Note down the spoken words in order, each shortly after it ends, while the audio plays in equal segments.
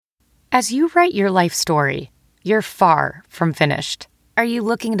As you write your life story, you're far from finished. Are you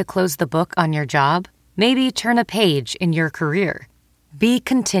looking to close the book on your job? Maybe turn a page in your career? Be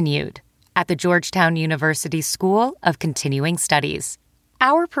continued at the Georgetown University School of Continuing Studies.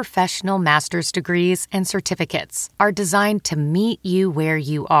 Our professional master's degrees and certificates are designed to meet you where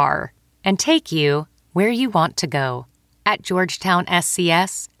you are and take you where you want to go. At Georgetown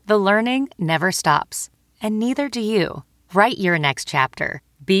SCS, the learning never stops, and neither do you. Write your next chapter.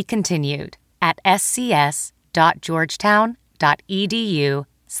 Be continued at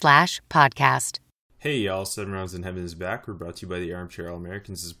scs.georgetown.edu/podcast. Hey y'all, 7 Rounds in Heaven is back. We're brought to you by the Armchair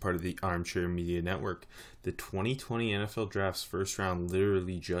All-Americans as part of the Armchair Media Network. The 2020 NFL Draft's first round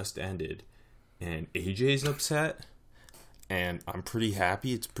literally just ended, and AJ's upset, and I'm pretty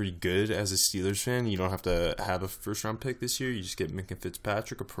happy. It's pretty good as a Steelers fan. You don't have to have a first round pick this year. You just get Minkah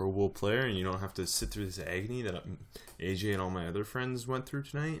Fitzpatrick, a Pro Bowl player, and you don't have to sit through this agony that AJ and all my other friends went through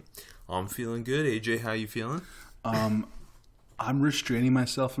tonight. I'm feeling good. AJ, how you feeling? I'm restraining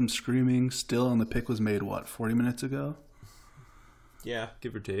myself from screaming still, and the pick was made, 40 minutes ago? Yeah,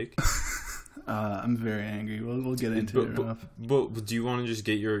 give or take. I'm very angry. We'll get into it. But do you want to just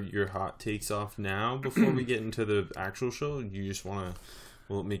get your hot takes off now before we get into the actual show? You just want to,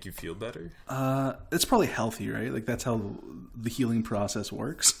 will it make you feel better? It's probably healthy, right? Like, that's how the healing process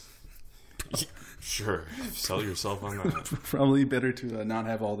works. Sure. Sell yourself on that. Probably better to not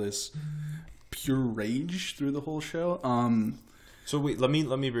have all this pure rage through the whole show. So wait, let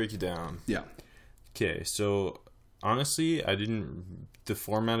me break it down. Yeah. Okay, so honestly, the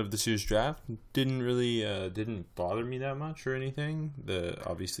format of this year's draft didn't really didn't bother me that much or anything.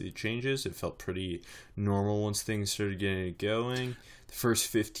 Obviously it changes. It felt pretty normal once things started getting it going. The first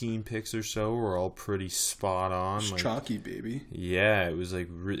 15 picks or so were all pretty spot on. It's chalky, baby. Yeah, it was like,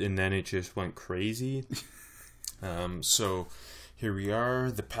 and then it just went crazy. So here we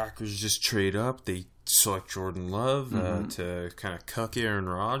are. The Packers just trade up. They select Jordan Love to kind of cuck Aaron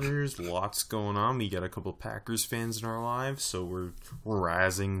Rodgers. Lots going on. We got a couple Packers fans in our lives, so we're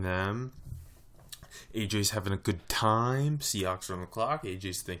razzing them. AJ's having a good time. Seahawks are on the clock.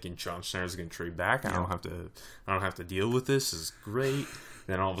 AJ's thinking John Schneider's going to trade back. I don't have to deal with this. This is great.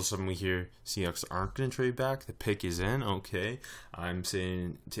 Then all of a sudden we hear Seahawks aren't going to trade back. The pick is in. Okay. I'm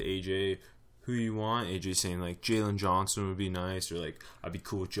saying to AJ, who you want? AJ saying like Jalen Johnson would be nice, or like I'd be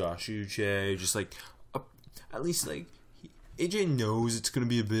cool with Josh Uche. Just like at least like AJ knows it's going to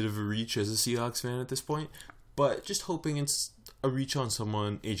be a bit of a reach as a Seahawks fan at this point, but just hoping it's a reach on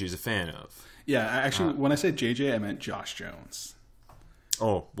someone AJ's a fan of. Yeah, actually, when I said JJ, I meant Josh Jones.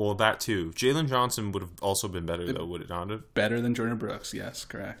 Oh, well, that too. Jalen Johnson would have also been better, though, would it not have? Better than Jordan Brooks, yes,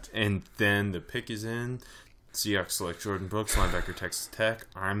 correct. And then the pick is in. Seahawks select Jordan Brooks, linebacker, Texas Tech.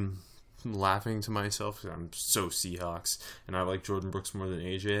 I'm laughing to myself because I'm so Seahawks, and I like Jordan Brooks more than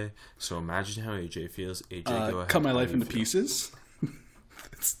AJ. So imagine how AJ feels. AJ, go ahead. Cut my life into pieces.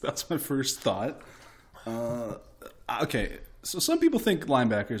 That's my first thought. Okay. So some people think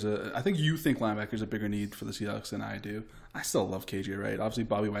linebackers. I think you think linebackers a bigger need for the Seahawks than I do. I still love KJ Wright. Obviously,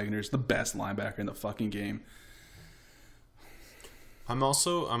 Bobby Wagner is the best linebacker in the fucking game. I'm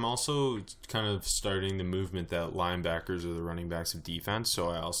also kind of starting the movement that linebackers are the running backs of defense.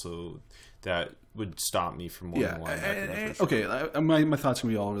 So that would stop me from wanting linebacker. Okay, my thoughts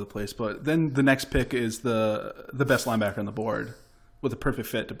can be all over the place. But then the next pick is the best linebacker on the board with a perfect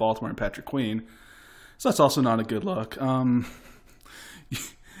fit to Baltimore and Patrick Queen. So that's also not a good look.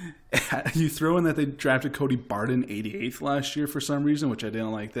 You throw in that they drafted Cody Barton 88th last year for some reason, which I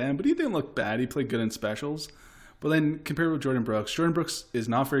didn't like then, but he didn't look bad. He played good in specials. But then compared with Jordan Brooks is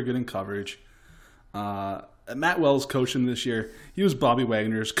not very good in coverage. Matt Wells coached him this year. He was Bobby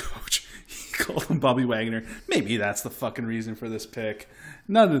Wagner's coach. He called him Bobby Wagner. Maybe that's the fucking reason for this pick.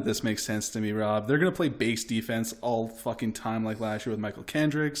 None of this makes sense to me, Rob. They're going to play base defense all fucking time like last year with Michael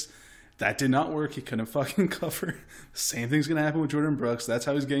Kendricks. That did not work. He couldn't fucking cover. Same thing's going to happen with Jordan Brooks. That's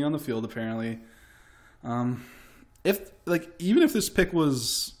how he's getting on the field, apparently. Even if this pick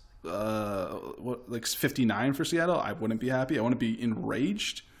was 59 for Seattle, I wouldn't be happy. I want to be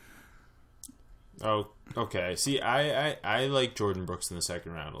enraged. Oh, okay. See, I like Jordan Brooks in the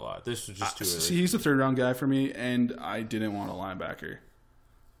second round a lot. This was just too early. See, he's the third round guy for me, and I didn't want a linebacker.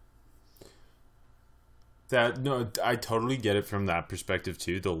 I totally get it from that perspective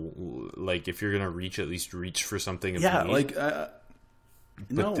too. Like if you're gonna reach, at least reach for something. This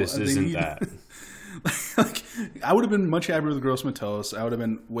isn't that. Like, I would have been much happier with Gross Matos. I would have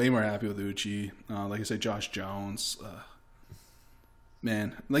been way more happy with Uchi. Like I said, Josh Jones.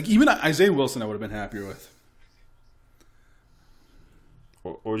 Man, like even Isaiah Wilson, I would have been happier with.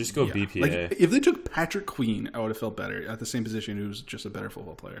 Or just go BPA. Like if they took Patrick Queen, I would have felt better at the same position. Who's just a better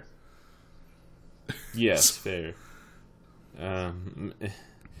football player. Yes, fair. And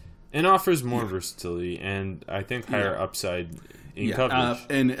offers more versatility, and I think higher upside in coverage.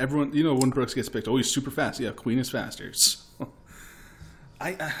 And everyone, when Brooks gets picked, he's super fast. Yeah, Queen is faster. So,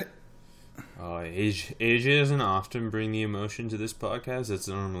 AJ doesn't often bring the emotion to this podcast. That's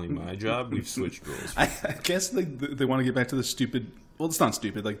normally my job. We've switched roles. I guess they want to get back to the stupid. Well, it's not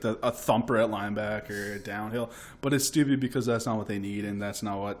stupid, like a thumper at linebacker, downhill. But it's stupid because that's not what they need, and that's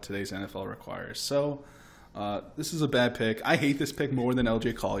not what today's NFL requires. So, this is a bad pick. I hate this pick more than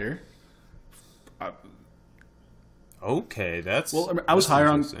LJ Collier. Okay, that's... Well, I was higher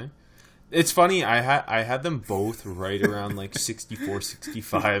on... It's funny, I had them both right around like 64,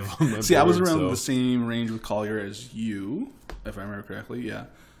 65 on my board. I was around the same range with Collier as you, if I remember correctly, yeah.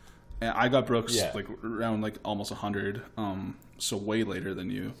 And I got Brooks like around like almost 100, so way later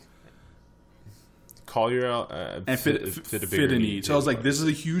than you. Collier and fit a bigger need. So I was like, this is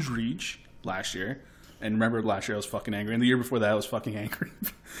a huge reach last year. And remember, last year I was fucking angry. And the year before that I was fucking angry.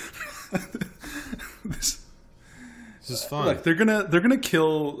 This is fun. Look, they're gonna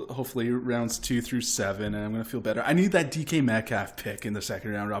kill hopefully rounds 2 through 7, and I'm gonna feel better. I need that DK Metcalf pick in the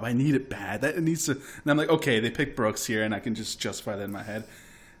second round, Rob. I need it bad. That it needs to. And I'm like, okay, they picked Brooks here, and I can just justify that in my head.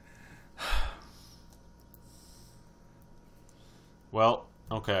 Well,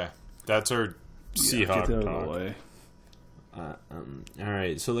 okay, that's our Seahawks get that out of the way. All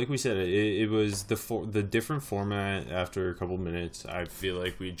right, so like we said, it was the different format. After a couple minutes, I feel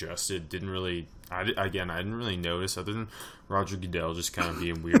like we adjusted. I didn't really notice, other than Roger Goodell just kind of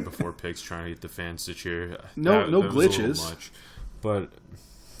being weird before picks, trying to get the fans to cheer. No glitches. Was a little much, but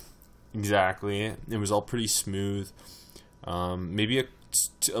exactly, it was all pretty smooth. Maybe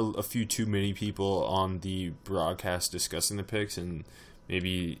a few too many people on the broadcast discussing the picks, and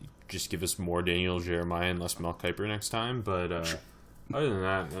maybe just give us more Daniel Jeremiah and less Mel Kiper next time. But other than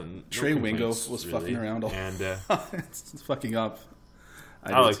that, Trey Wingo was really. fucking around and it's fucking up.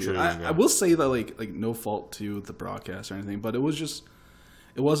 I like Trey Wingo. I will say that like no fault to the broadcast or anything, but it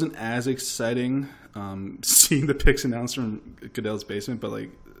wasn't as exciting seeing the picks announced from Goodell's basement. But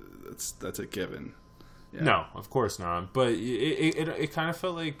like that's a given. Yeah. No, of course not. But it kind of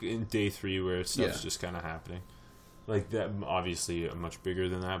felt like in day 3 where stuff's just kind of happening. Like that, obviously much bigger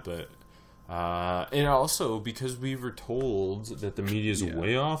than that, but and also because we were told that the media's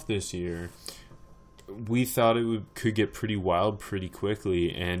way off this year, we thought could get pretty wild pretty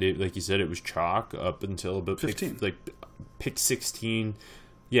quickly, and it, like you said, it was chalk up until about 15, pick 16.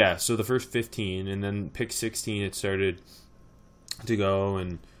 Yeah, so the first 15, and then pick 16, it started to go,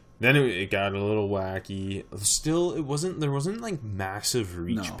 and then it got a little wacky. Still, there wasn't like massive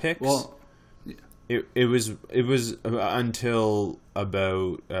reach picks. Well. It was until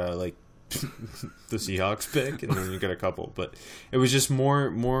about like the Seahawks pick, and then you got a couple, but it was just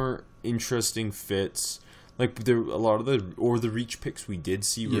more interesting fits. Like a lot of the reach picks we did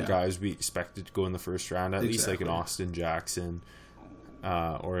see were guys we expected to go in the first round, at least like an Austin Jackson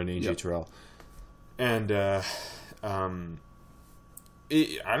or an AJ Terrell, and I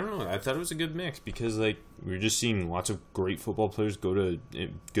don't know. I thought it was a good mix because like we were just seeing lots of great football players go to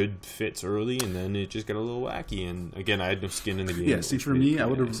good fits early, and then it just got a little wacky. And again, I had no skin in the game. Yeah, see, for me, I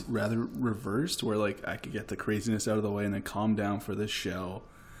would have rather reversed, where like I could get the craziness out of the way and then calm down for this show.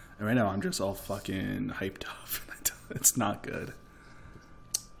 And right now, I'm just all fucking hyped up. It's not good.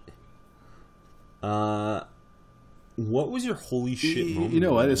 What was your holy shit moment? You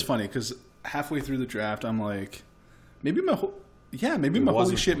know what? It's funny because halfway through the draft, I'm like, maybe my holy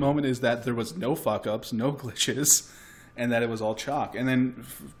shit moment is that there was no fuck-ups, no glitches, and that it was all chalk. And then,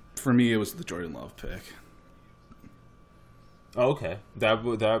 for me, it was the Jordan Love pick. Oh, okay. That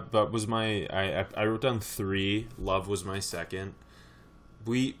was my... I wrote down 3. Love was my second.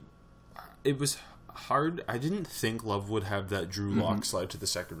 It was hard. I didn't think Love would have that Drew Lock slide to the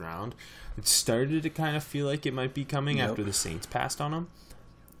second round. It started to kind of feel like it might be coming after the Saints passed on him.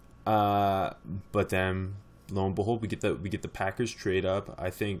 But then... lo and behold, we get the Packers trade up. I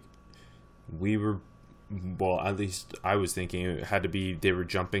think at least I was thinking it had to be they were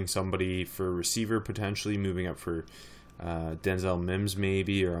jumping somebody for a receiver, potentially moving up for Denzel Mims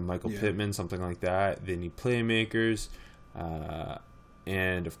maybe, or a Michael Pittman, something like that. They need playmakers,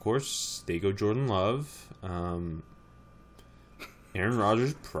 and of course they go Jordan Love. Aaron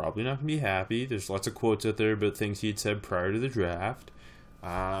Rodgers probably not gonna be happy. There's lots of quotes out there about things he had said prior to the draft.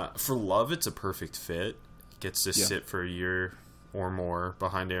 For Love, it's a perfect fit. Gets to sit for a year or more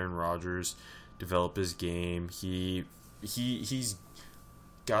behind Aaron Rodgers, develop his game. He's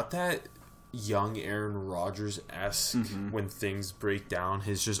got that young Aaron Rodgers-esque when things break down.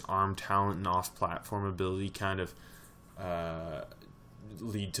 His just arm talent and off-platform ability kind of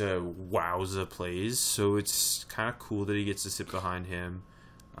lead to wowza plays. So it's kind of cool that he gets to sit behind him.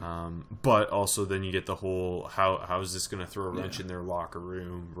 But also then you get the whole how is this going to throw a wrench in their locker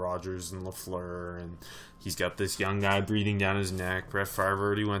room? Rodgers and LaFleur, and he's got this young guy breathing down his neck. Brett Favre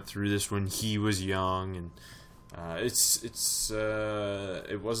already went through this when he was young, and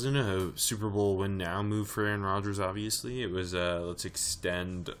it wasn't a Super Bowl win now move for Aaron Rodgers. Obviously, it was let's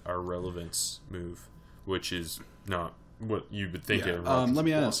extend our relevance move, which is not what you would think. Yeah. Let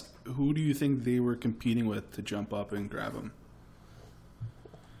me ask, who do you think they were competing with to jump up and grab him?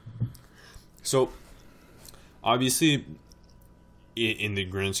 So, obviously, in the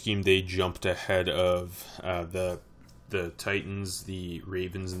grand scheme, they jumped ahead of the Titans, the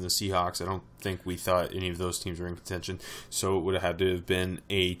Ravens, and the Seahawks. I don't think we thought any of those teams were in contention. So it would have had to have been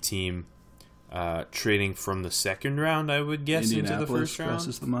a team trading from the second round, I would guess, into the first round.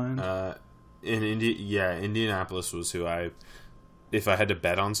 Crosses the mind. Indianapolis was who if I had to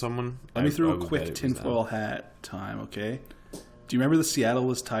bet on someone. Let me throw a quick tinfoil hat time, okay? Do you remember the Seattle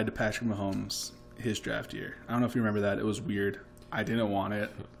was tied to Patrick Mahomes his draft year? I don't know if you remember that. It was weird. I didn't want it.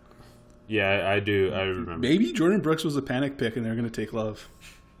 Yeah, I do. I remember. Maybe Jordan Brooks was a panic pick and they're going to take Love.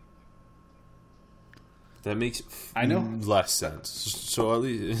 That makes less sense. So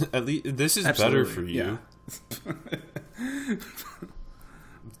at least this is better for you. Yeah.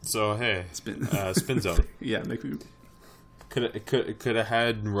 So hey, spin zone. Yeah, make me. Could have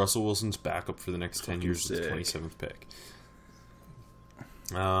had Russell Wilson's backup for the next 10 years with the 27th pick.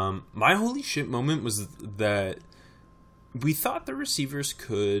 My holy shit moment was that we thought the receivers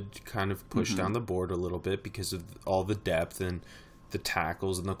could kind of push down the board a little bit because of all the depth and the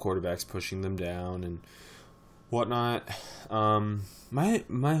tackles and the quarterbacks pushing them down and whatnot.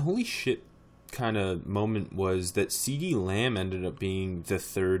 My holy shit kind of moment was that CeeDee Lamb ended up being the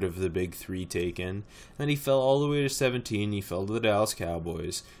third of the big three taken. Then he fell all the way to 17. He fell to the Dallas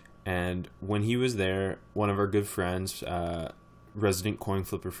Cowboys. And when he was there, one of our good friends, resident coin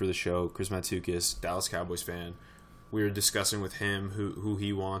flipper for the show, Chris Matsukis, Dallas Cowboys fan, we were discussing with him who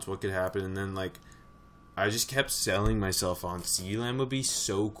he wants, what could happen, and then I just kept selling myself on CeeDee Lamb would be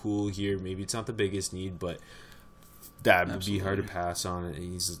so cool here. Maybe it's not the biggest need, but that would be hard to pass on.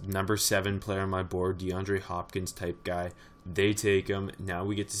 He's number 7 player on my board, DeAndre Hopkins type guy. They take him. Now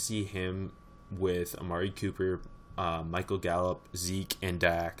we get to see him with Amari Cooper, Michael Gallup, Zeke, and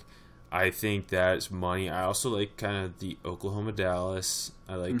Dak. I think that's money. I also like kind of the Oklahoma Dallas.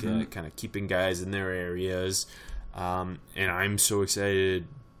 I like kind of keeping guys in their areas. And I'm so excited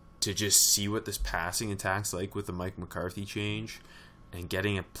to just see what this passing attack's like with the Mike McCarthy change and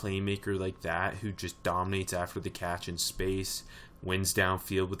getting a playmaker like that who just dominates after the catch in space, wins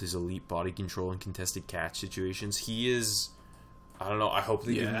downfield with his elite body control and contested catch situations. He is, I don't know, I hope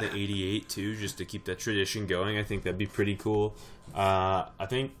they give him the 88 too, just to keep that tradition going. I think that'd be pretty cool. I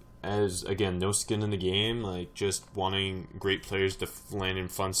think as, again, no skin in the game, like just wanting great players to land in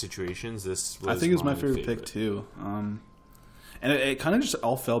fun situations, this was I think it's my favorite pick too. And it kind of just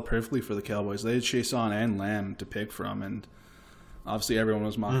all fell perfectly for the Cowboys. They had Chason and Lamb to pick from, and obviously everyone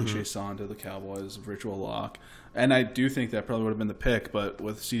was mocking Chason to the Cowboys, virtual lock. And I do think that probably would have been the pick, but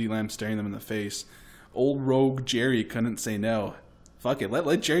with CeeDee Lamb staring them in the face, old rogue Jerry couldn't say no. Fuck it,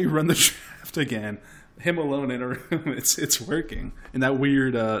 let Jerry run the draft again. Him alone in a room, it's working. In that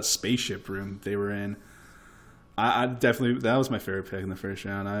weird spaceship room they were in. I definitely, that was my favorite pick in the first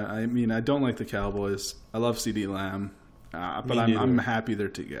round. I mean, I don't like the Cowboys. I love CeeDee Lamb, but I'm happy they're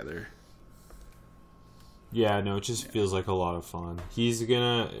together. Yeah, no, it just feels like a lot of fun. He's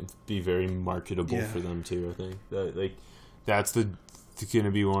gonna be very marketable for them too. I think that's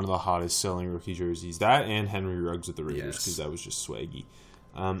gonna be one of the hottest selling rookie jerseys. That and Henry Ruggs with the Raiders, because that was just swaggy.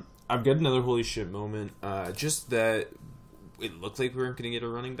 I've got another holy shit moment. Just that it looked like we weren't going to get a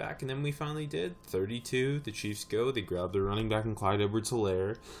running back, and then we finally did. 32, the Chiefs go. They grabbed their running back in Clyde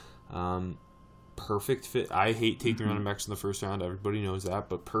Edwards-Helaire. Perfect fit. I hate taking running backs in the first round. Everybody knows that,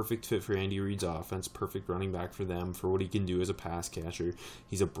 but perfect fit for Andy Reid's offense. Perfect running back for them, for what he can do as a pass catcher.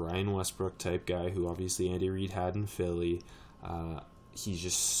 He's a Brian Westbrook type guy who obviously Andy Reid had in Philly. He's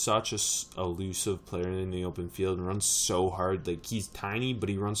just such a elusive player in the open field and runs so hard. Like, he's tiny, but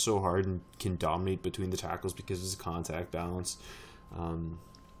he runs so hard and can dominate between the tackles because of his contact balance.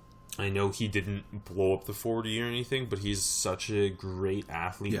 I know he didn't blow up the 40 or anything, but he's such a great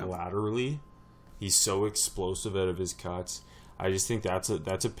athlete laterally. He's so explosive out of his cuts. I just think that's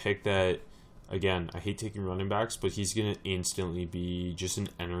a pick that, again, I hate taking running backs, but he's going to instantly be just an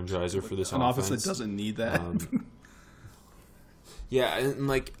energizer for this offense. An offense that doesn't need that. Yeah, and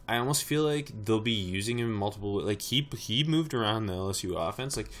I almost feel like they'll be using him in multiple. He moved around the LSU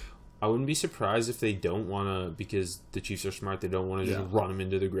offense. I wouldn't be surprised if they don't want to, because the Chiefs are smart, they don't want to just run him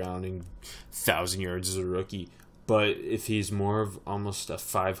into the ground and 1,000 yards as a rookie. But if he's more of almost a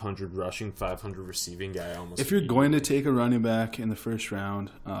 500 rushing, 500 receiving guy, if you're going to take a running back in the first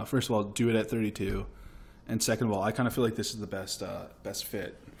round, first of all, do it at 32. And second of all, I kind of feel like this is the best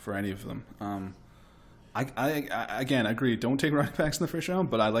fit for any of them. I again, I agree. Don't take running backs in the first round,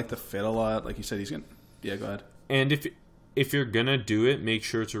 but I like the fit a lot. Like you said, he's going to... Yeah, go ahead. And if you're going to do it, make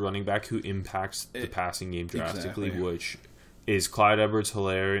sure it's a running back who impacts the passing game drastically, which is Clyde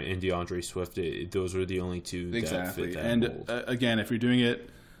Edwards-Helaire and DeAndre Swift. Those are the only two that fit that mold. Again, if you're doing it,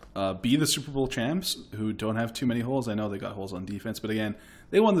 be the Super Bowl champs who don't have too many holes. I know they got holes on defense, but again,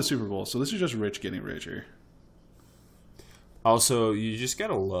 they won the Super Bowl, so this is just rich getting richer. Also, you just got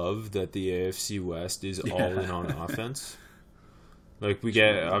to love that the AFC West is all in on offense. Like, we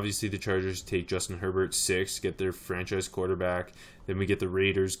get, obviously, the Chargers take Justin Herbert 6, get their franchise quarterback. Then we get the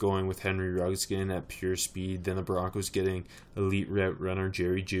Raiders going with Henry Ruggskin at pure speed. Then the Broncos getting elite runner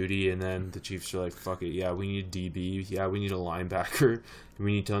Jerry Jeudy. And then the Chiefs are like, fuck it, yeah, we need DB. Yeah, we need a linebacker.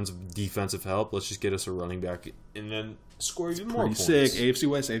 We need tons of defensive help. Let's just get us a running back and then score even more points. Sick. AFC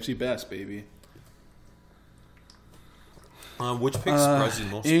West, AFC best, baby. Which pick surprised you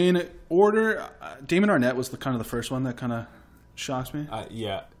most? In order, Damon Arnett was the first one that kind of shocks me.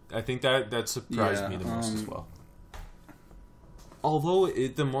 Yeah, I think that surprised me the most as well. Although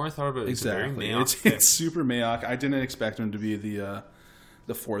the more I thought about it, exactly, it's super Mayock. I didn't expect him to be the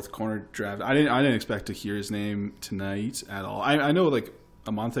fourth corner draft. I didn't expect to hear his name tonight at all. I know like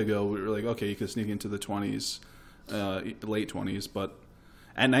a month ago we were like, okay, you could sneak into the 20s, late 20s, but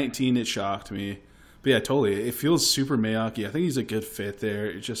at 19 it shocked me. But yeah, totally, it feels super Mayocky. I think he's a good fit there.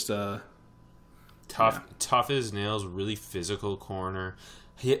 It's just tough as nails, really physical corner.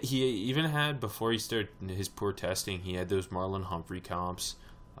 He even had, before he started his poor testing, he had those Marlon Humphrey comps.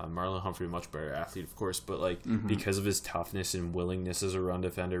 Marlon Humphrey, a much better athlete, of course, but like because of his toughness and willingness as a run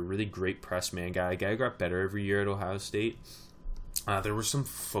defender, really great press man guy. Guy got better every year at Ohio State. There were some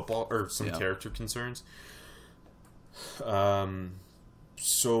character concerns.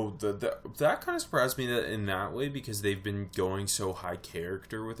 So that kind of surprised me that in that way, because they've been going so high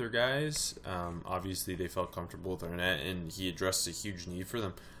character with their guys. Obviously, they felt comfortable with Arnett, and he addressed a huge need for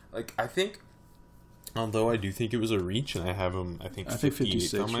them. Like, I think, although I do think it was a reach, and I have him, I think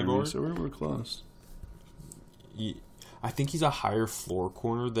 56 on my board. So we're close. I think he's a higher floor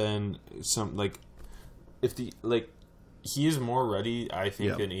corner than some, like, he is more ready, I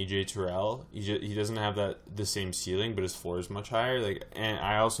think, than AJ Terrell. He doesn't have the same ceiling, but his floor is much higher. Like, and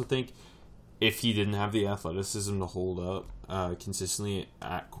I also think if he didn't have the athleticism to hold up consistently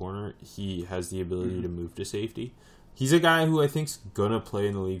at corner, he has the ability to move to safety. He's a guy who I think's gonna play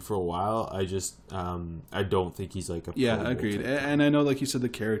in the league for a while. I just I don't think he's like a agreed. And I know, like you said, the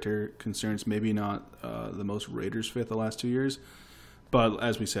character concerns maybe not the most Raiders fit the last 2 years, but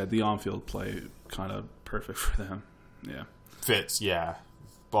as we said, the on-field play kind of perfect for them. Yeah, fits. Yeah,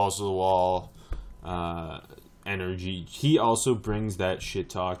 balls to the wall, energy. He also brings that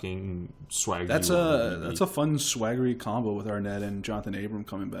shit talking swagger. That's a fun swaggery combo with Arnett and Jonathan Abram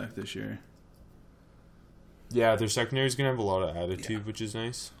coming back this year. Yeah, their secondary is gonna have a lot of attitude, which is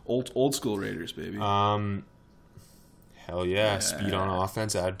nice. Old school Raiders, baby. Hell yeah, speed on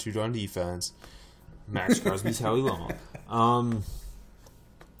offense, attitude on defense. Max Crosby's Howie Long.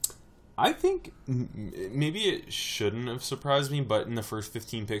 I think maybe it shouldn't have surprised me, but in the first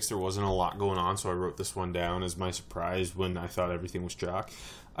 15 picks, there wasn't a lot going on, so I wrote this one down as my surprise when I thought everything was chalk.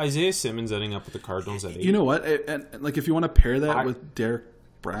 Isaiah Simmons ending up with the Cardinals at 8. You know what? And like, if you want to pair that with Derek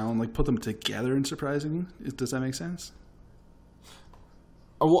Brown, like put them together in surprising, does that make sense?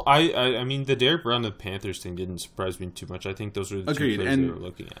 Oh, well, I mean, the Derek Brown and the Panthers thing didn't surprise me too much. I think those were the two players they were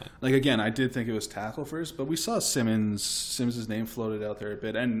looking at. Like, again, I did think it was tackle first, but we saw Simmons' name floated out there a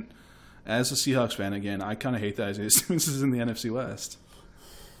bit, and as a Seahawks fan, again, I kind of hate that Isaiah Simmons is in the NFC West.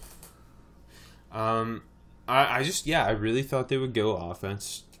 I really thought they would go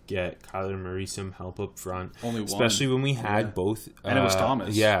offense to get Kyler Murray some help up front. Only one. Especially when we had both. And it was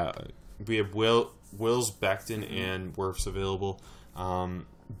Thomas. Yeah. We have Wills, Becton, and Wirfs available.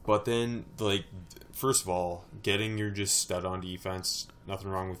 But then, like, first of all, getting your just stud on defense, nothing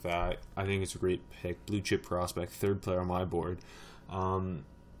wrong with that. I think it's a great pick. Blue chip prospect, third player on my board.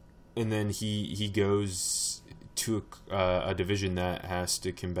 And then he goes to a division that has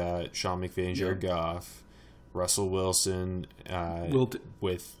to combat Sean McVay and Jared Goff, Russell Wilson,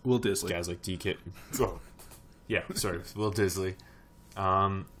 with Will Disley, guys like DK. Oh, yeah, sorry, Will Disley,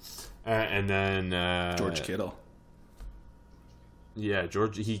 and then George Kittle. Yeah,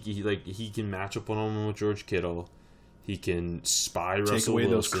 George. He can match up one on one with George Kittle. He can spy Russell Take away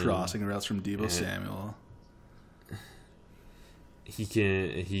Wilson. those crossing routes from Deebo Samuel. He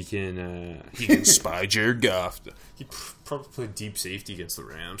can spy Jared Goff. He probably played deep safety against the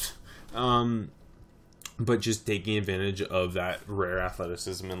Rams. But just taking advantage of that rare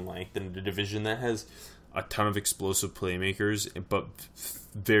athleticism and length in a division that has a ton of explosive playmakers, but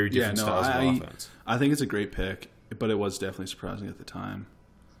very different styles of offense. I think it's a great pick, but it was definitely surprising at the time.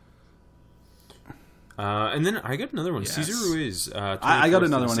 And then I got another one. Yes. Cesar Ruiz. I got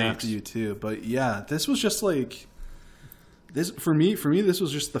another one after you too. But yeah, this was just like this for me. This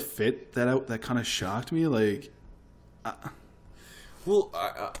was just the fit that kind of shocked me. Like, well,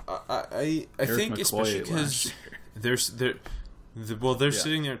 I think McCoy especially because they're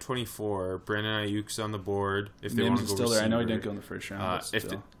sitting there at 24. Brandon Ayuk's on the board if they want to go still receiver. there. I know he didn't go in the first round.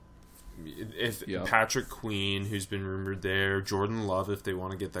 If Patrick Queen, who's been rumored there, Jordan Love, if they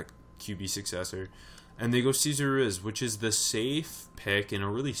want to get that QB successor, and they go Cesar Ruiz, which is the safe pick and a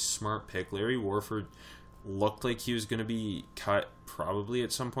really smart pick. Larry Warford looked like he was going to be cut probably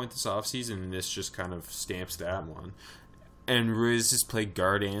at some point this offseason, and this just kind of stamps that one. And Ruiz has played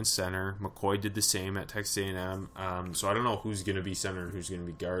guard and center. McCoy did the same at Texas A&M. So I don't know who's going to be center and who's going to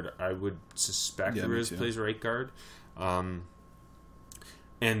be guard. I would suspect Ruiz plays right guard. And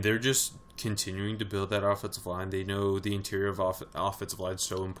they're just continuing to build that offensive line. They know the interior of offensive line is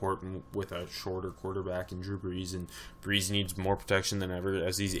so important with a shorter quarterback in Drew Brees, and Brees needs more protection than ever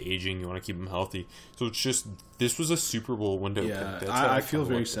as he's aging. You want to keep him healthy. So it's just, this was a Super Bowl window pick. I feel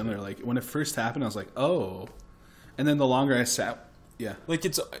very similar. Like, when it first happened, I was like, oh. And then the longer I sat, like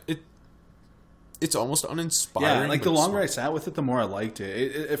it's almost uninspiring. Yeah, like the longer I sat with it, the more I liked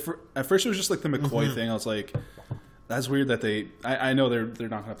it. At first, it was just like the McCoy thing. I was like, that's weird that I know they're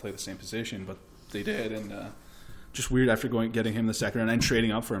not going to play the same position, but they did, and just weird after getting him in the second round and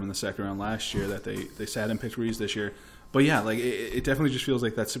trading up for him in the second round last year that they sat and picked Ruiz this year. But yeah, like it definitely just feels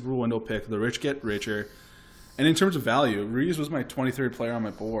like that Super Bowl window pick. The rich get richer, and in terms of value, Ruiz was my 23rd player on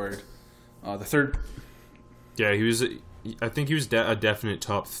my board. The third. Yeah, he was. I think he was a definite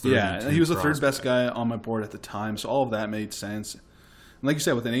top 30. Yeah, he was the third best guy on my board at the time, so all of that made sense. And like you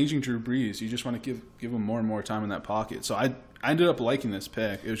said, with an aging Drew Brees, you just want to give him more and more time in that pocket. So I ended up liking this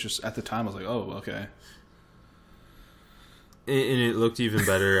pick. It was just, at the time, I was like, oh, okay. And it looked even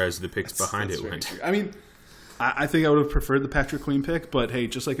better as the picks behind it went. True. I mean, I think I would have preferred the Patrick Queen pick, but hey,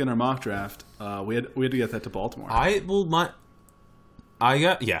 just like in our mock draft, we had to get that to Baltimore. Yeah,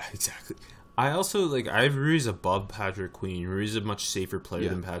 exactly. I also, I have Ruiz above Patrick Queen. Ruiz is a much safer player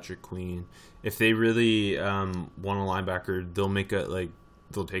than Patrick Queen. If they really want a linebacker,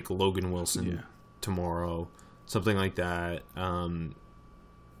 they'll take Logan Wilson tomorrow, something like that.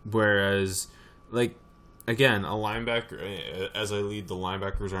 Whereas, again, a linebacker, as I lead, the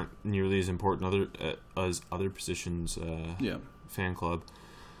linebackers aren't nearly as important as other positions. Fan club.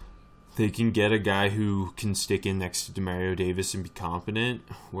 They can get a guy who can stick in next to Demario Davis and be competent,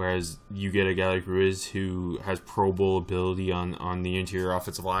 whereas you get a guy like Ruiz who has Pro Bowl ability on the interior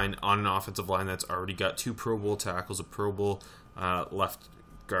offensive line, on an offensive line that's already got 2 Pro Bowl tackles, a Pro Bowl left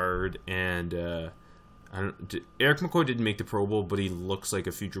guard, and Eric McCoy didn't make the Pro Bowl, but he looks like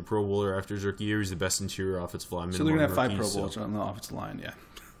a future Pro Bowler after his rookie year. He's the best interior offensive lineman. So they're going to have 5 Pro Bowls on the offensive line,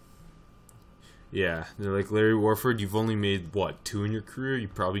 Yeah, they're like, Larry Warford, you've only made, 2 in your career? You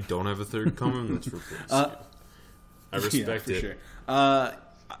probably don't have a third coming? Let's replace you. I respect it. Sure.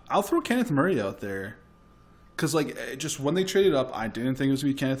 I'll throw Kenneth Murray out there. Because, just when they traded up, I didn't think it was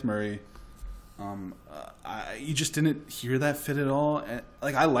going to be Kenneth Murray. You just didn't hear that fit at all. And,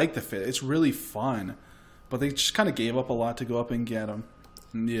 I like the fit. It's really fun. But they just kind of gave up a lot to go up and get him.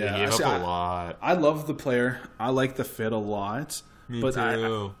 Yeah, they gave up a lot. I love the player. I like the fit a lot. But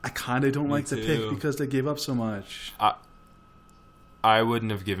I kind of don't like the pick because they gave up so much. I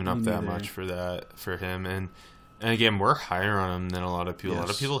wouldn't have given up that much for him. And again, we're higher on him than a lot of people. Yes. A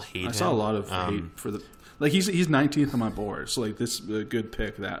lot of people hate him. I saw a lot of hate for the he's 19th on my board. So this is a good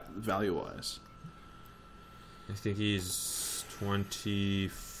pick that value wise. I think he's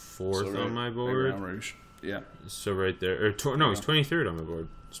 24th on my board. Right, yeah. So right there, he's 23rd on my board.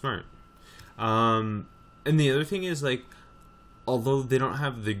 Smart. And the other thing is although they don't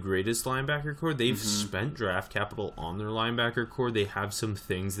have the greatest linebacker core, they've spent draft capital on their linebacker core. They have some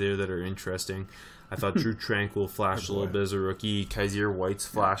things there that are interesting. I thought Drew Tranquil flashed a little bit as a rookie. Kaiser White's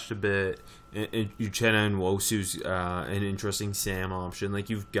flashed a bit. And Uchenna Nwosu's an interesting Sam option.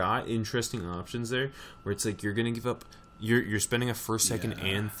 You've got interesting options there where it's you're going to give up... You're spending a first, second,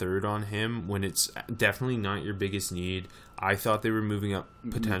 and third on him when it's definitely not your biggest need. I thought they were moving up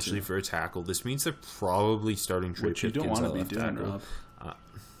potentially for a tackle. This means they're probably starting Trey Pipkins. Which you don't want to be doing, Rob.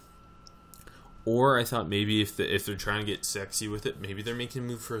 Or I thought maybe if they're trying to get sexy with it, maybe they're making a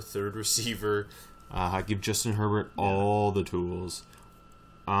move for a third receiver. Give Justin Herbert all the tools.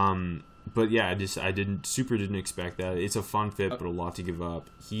 But yeah, I didn't expect that. It's a fun fit, but a lot to give up.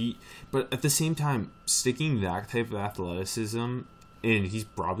 But at the same time, sticking that type of athleticism, and he's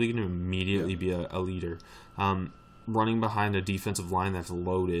probably going to immediately be a leader. Running behind a defensive line that's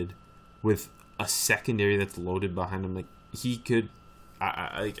loaded, with a secondary that's loaded behind him, like he could.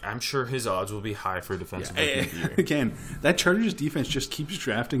 I'm sure his odds will be high for defensive rookie of the year. Again, that Chargers defense just keeps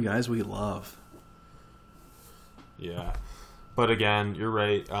drafting guys we love. Yeah. But again, you're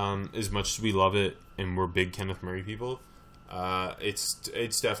right. As much as we love it and we're big Kenneth Murray people, it's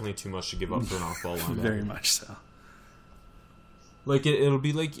definitely too much to give up for an off-ball linebacker. Very much so. Like it'll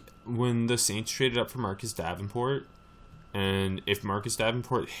be like when the Saints traded up for Marcus Davenport, and if Marcus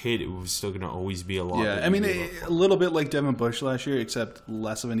Davenport hit, it was still going to always be a lot. Yeah, I mean, a little bit like Devin Bush last year, except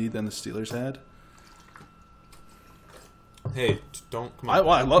less of a need than the Steelers had. Hey, don't come on.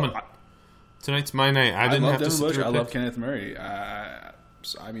 I love. Tonight's my night. I didn't love have Devin to. Bush. I love Kenneth Murray.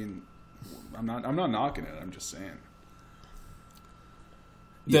 So, I mean, I'm not knocking it. I'm just saying.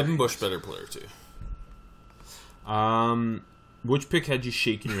 Devin Bush, better player too. Which pick had you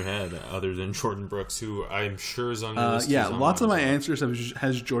shaking your head other than Jordan Brooks, who I'm sure is on your list? Yeah, lots of my answers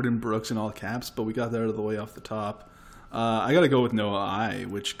has Jordan Brooks in all caps, but we got that out of the way off the top. I got to go with Noah I,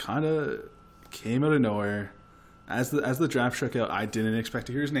 which kind of came out of nowhere. As the draft shook out, I didn't expect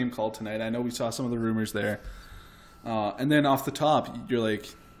to hear his name called tonight. I know we saw some of the rumors there. And then off the top, you're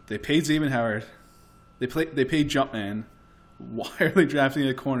like, they paid Xavier Howard. They paid Jumpman. Why are they drafting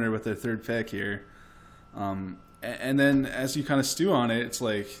a corner with their third pick here? And then as you kind of stew on it, it's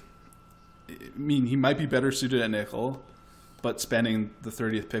like, I mean, he might be better suited at nickel, but spending the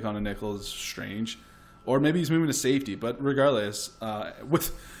 30th pick on a nickel is strange. Or maybe he's moving to safety. But regardless,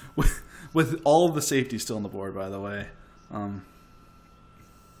 with all of the safety still on the board, by the way.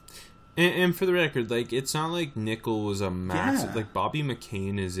 And for the record, like, it's not like nickel was a massive... Yeah. Like, Bobby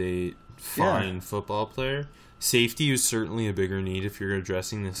McCain is a fine football player. Safety is certainly a bigger need if you're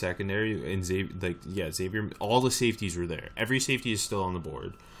addressing the secondary. And Xavier, all the safeties were there. Every safety is still on the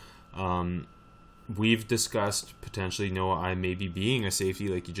board. We've discussed potentially Noah I maybe being a safety,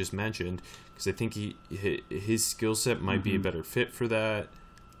 like you just mentioned, because I think his skill set might be a better fit for that.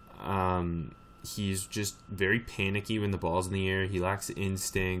 He's just very panicky when the ball's in the air. He lacks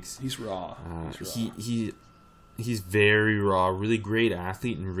instincts. He's raw. He's very raw. Really great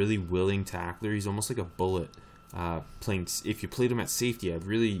athlete and really willing tackler. He's almost like a bullet. Playing, if you played him at safety, I'd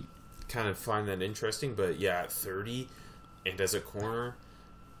really kind of find that interesting. But yeah, at 30 and as a corner,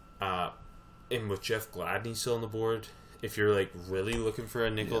 and with Jeff Gladney still on the board, if you're like really looking for a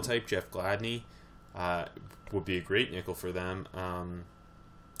nickel type, Jeff Gladney would be a great nickel for them.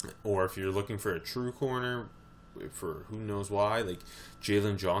 Or if you're looking for a true corner, for who knows why, like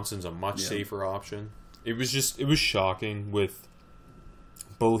Jalen Johnson's a much safer option. It was shocking with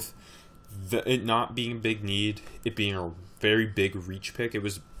both it not being a big need, it being a very big reach pick.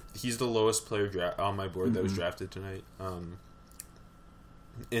 He's the lowest player on my board that was drafted tonight.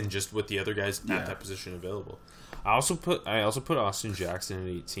 And just with the other guys at that position available. I also put Austin Jackson at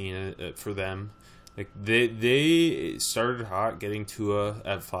 18 for them. Like they started hot, getting Tua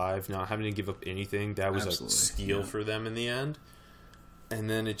at 5, not having to give up anything. That was a steal for them in the end. And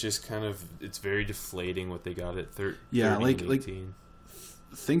then it just it's very deflating what they got at 13. Yeah, like 18.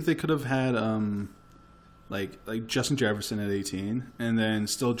 Think they could have had like Justin Jefferson at 18 and then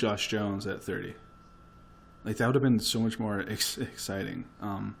still Josh Jones at 30. Like that would have been so much more exciting.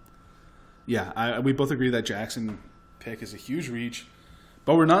 We both agree that Jackson pick is a huge reach,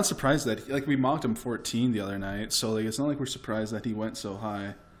 but we're not surprised that we mocked him 14 the other night. So it's not like we're surprised that he went so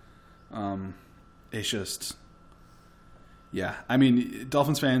high. It's just. Yeah, I mean,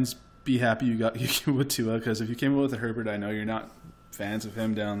 Dolphins fans, be happy you came with Tua, because if you came with a Herbert, I know you're not fans of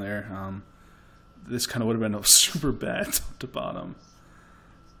him down there. This kind of would have been a super bad top to bottom.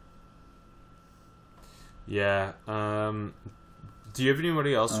 Yeah. Do you have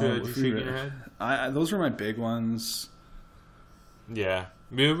anybody else who had you shaking your head? Those were my big ones. Yeah,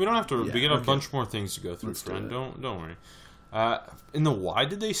 we don't have to. We got a bunch more things to go through, friend. Don't worry. In the why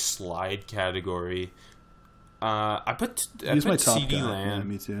did they slide category? I put my top CeeDee guy. Lamb. Yeah,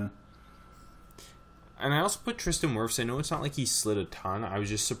 me too. And I also put Tristan Wirfs. I know it's not like he slid a ton. I was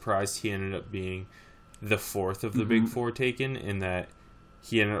just surprised he ended up being the fourth of the big four taken, in that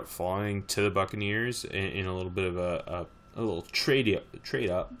he ended up falling to the Buccaneers in a little bit of a little trade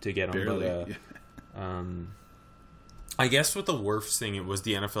up to get him. Barely. But, I guess with the Wirfs thing, it was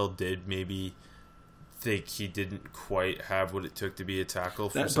the NFL did maybe think he didn't quite have what it took to be a tackle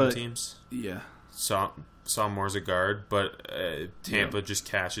for some teams. Yeah. Moore's a guard, but Tampa just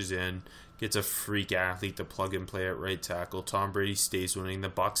cashes in, gets a freak athlete to plug and play at right tackle. Tom Brady stays winning. The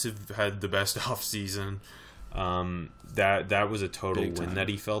Bucs have had the best offseason. That was a total win that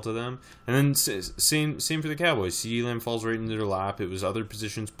he fell to them. And then same for the Cowboys. CeeDee Lamb falls right into their lap. It was other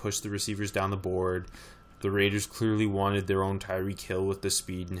positions pushed the receivers down the board. The Raiders clearly wanted their own Tyreek Hill with the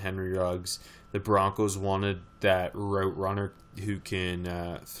speed and Henry Ruggs. The Broncos wanted that route runner who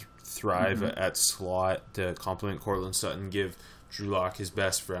can thrive at slot to complement Cortland Sutton, give Drew Lock his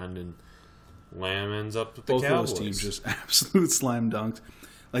best friend, and Lamb ends up with the Cowboys. Both of those teams just absolute slam dunked.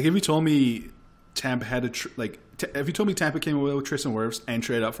 Like, if you told me Tampa had if you told me Tampa came away with Tristan Wirfs and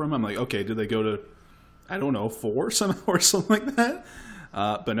trade up for him, I'm like, okay, did they go to, I don't know, 4 somehow or something like that?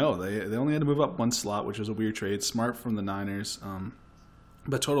 But no, they only had to move up one slot, which was a weird trade. Smart from the Niners.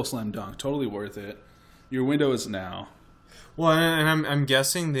 But total slam dunk. Totally worth it. Your window is now. Well, and I'm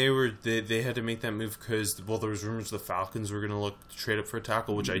guessing they had to make that move because, well, there was rumors the Falcons were going to look to trade up for a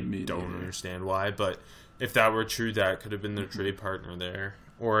tackle, which I don't understand why. But if that were true, that could have been their trade partner there.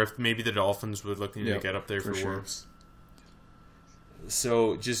 Or if maybe the Dolphins were looking to get up there for Wirfs.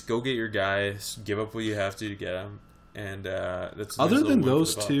 So just go get your guys, give up what you have to get them. And that's other than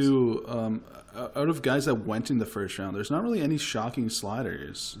those two, out of guys that went in the first round, there's not really any shocking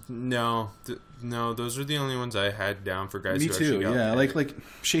sliders. No, those are the only ones I had down for guys. Me who too. Got yeah, like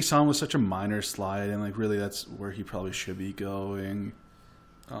Chason was such a minor slide, and like really, that's where he probably should be going.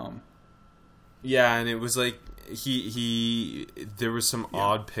 Yeah, and it was like he there was some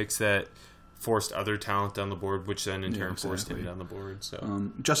odd picks that forced other talent down the board, which then in turn forced him down the board.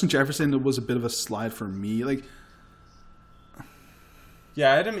 So Justin Jefferson was a bit of a slide for me, like.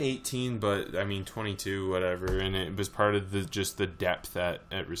 Yeah, I had him 18, but I mean 22, whatever, and it was part of the depth at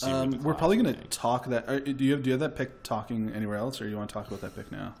receiver. We're probably going to talk that. Do you have that pick talking anywhere else, or you want to talk about that pick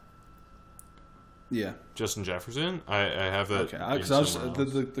now? Yeah, Justin Jefferson. I have that. Okay, because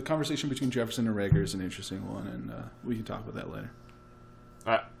the conversation between Jefferson and Reagor is an interesting one, and we can talk about that later.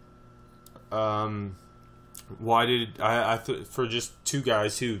 Why did I for just two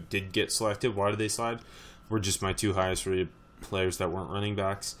guys who did get selected? Why did they slide? Were just my two highest rated players that weren't running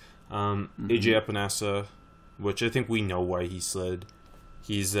backs. AJ Epinesa, which I think we know why he slid.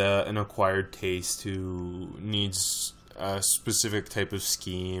 He's an acquired taste who needs a specific type of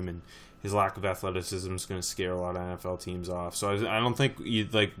scheme, and his lack of athleticism is going to scare a lot of NFL teams off. So I don't think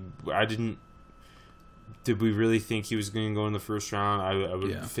did we really think he was going to go in the first round? I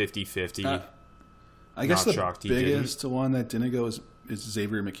would 50-50. I guess the biggest one that didn't go is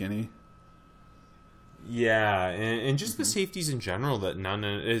Xavier McKinney. Yeah, and just the safeties in general, that none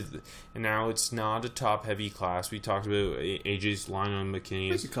is, and now it's not a top heavy class. We talked about AJ's line on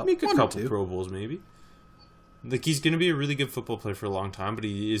McKinney. Make a couple Pro Bowls maybe. Like, he's going to be a really good football player for a long time, but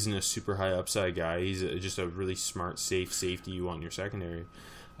he isn't a super high upside guy. He's just a really smart, safe safety you want in your secondary.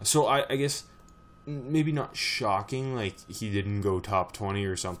 So I guess maybe not shocking, like he didn't go top 20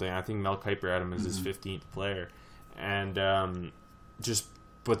 or something. I think Mel Kiper had him as his 15th player, and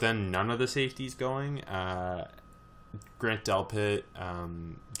but then none of the safeties going. Grant Delpit,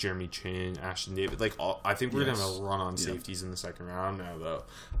 Jeremy Chin, Ashton David. I think we're going to run on safeties in the second round now, though.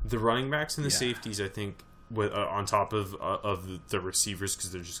 The running backs and the safeties, I think, on top of the receivers,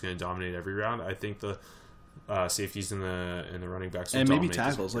 because they're just going to dominate every round. I think the safeties and the running backs will and maybe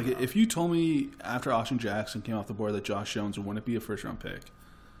tackles. Like, if you told me after Austin Jackson came off the board that Josh Jones wouldn't be a first round pick,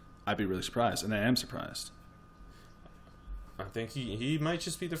 I'd be really surprised, and I am surprised. I think he might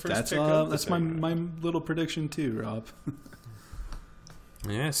just be the first pick. That's my little prediction too, Rob.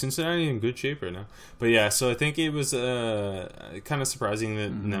 Yeah, Cincinnati in good shape right now. But yeah, so I think it was kind of surprising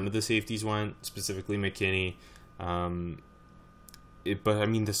that none of the safeties went, specifically McKinney. But I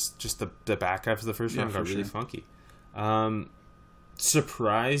mean, the back half of the first round got really funky.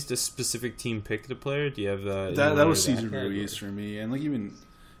 Surprised a specific team picked a player? Do you have that was Cesar Ruiz for me, and like even.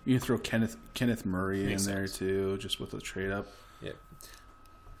 You can throw Kenneth Murray in there too, just with the trade up. Yeah,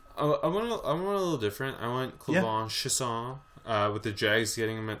 I went a little different. I went Clavon Chaisson with the Jags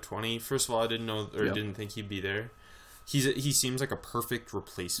getting him at 20. First of all, I didn't think he'd be there. He seems like a perfect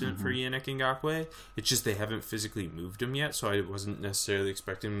replacement for Yannick Ngakoue. It's just they haven't physically moved him yet, so I wasn't necessarily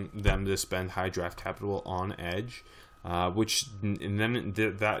expecting them to spend high draft capital on edge, and then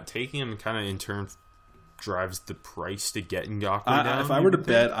that taking him kind of in turn drives the price to get Ngakoue down. If I were to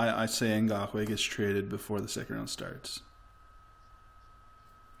bet, I say Ngakoue gets traded before the second round starts.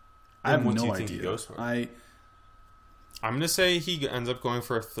 I have no idea. He goes for? I'm going to say he ends up going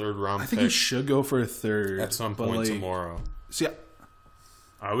for a third round pick. I think he should go for a third at some point tomorrow. See,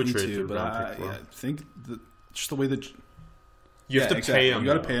 I would Me trade too, the but round pick for I him. think just the way that You have to exactly. pay him. You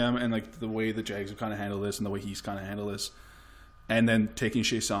got to though. pay him, and like the way the Jags have kind of handled this, and the way he's kind of handled this, and then taking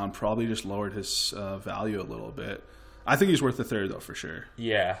Chason probably just lowered his value a little bit. I think he's worth the third though for sure.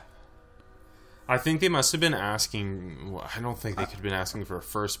 Yeah. I think they must have been asking. Well, I don't think they could have been asking for a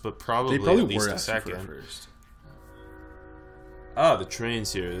first, but probably, They probably at least were a asking second. for a first. Oh, the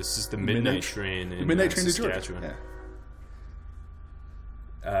train's here. This is the midnight train The in midnight train to Georgia. Saskatchewan.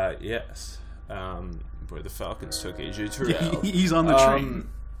 Yeah. Yes. Where the Falcons took AJ Terrell. He's on the train.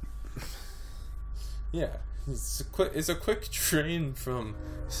 Yeah, it's a quick train from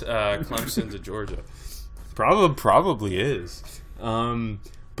Clemson to Georgia. Probably is.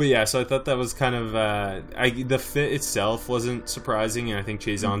 But yeah, so I thought that was kind of the fit itself wasn't surprising, and I think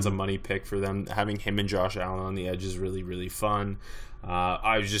Chazon's a money pick for them. Having him and Josh Allen on the edge is really, really fun.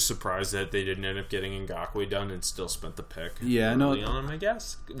 I was just surprised that they didn't end up getting Ngakoue done and still spent the pick early on him, I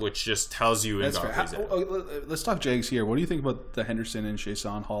guess, which just tells you That's fair. Ngakoue's out. Let's talk Jags here. What do you think about the Henderson and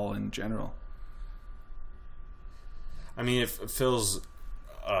Chason Hall in general? I mean, it fills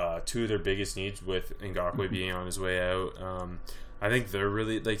two of their biggest needs with Ngakoue being on his way out. I think they're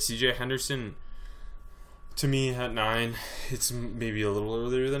really like CJ Henderson. To me, at 9, it's maybe a little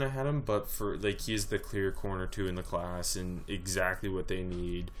earlier than I had him, but for like he's the clear corner 2 in the class and exactly what they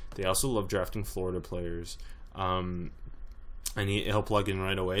need. They also love drafting Florida players, and he'll plug in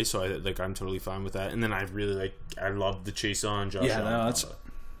right away. So I'm totally fine with that. And then I love the chase on Josh. Yeah, Allen. no, that's.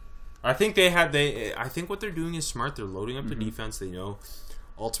 I think I think what they're doing is smart. They're loading up the defense. They know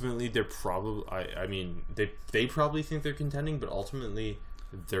ultimately they're probably. I mean, they probably think they're contending, but ultimately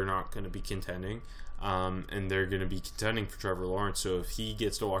they're not going to be contending. And they're going to be contending for Trevor Lawrence. So if he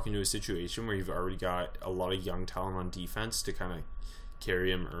gets to walk into a situation where you've already got a lot of young talent on defense to kind of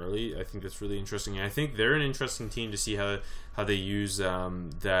carry him early, I think that's really interesting. And I think they're an interesting team to see how they use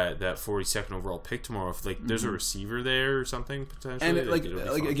that 42nd overall pick tomorrow. If there's a receiver there or something potentially,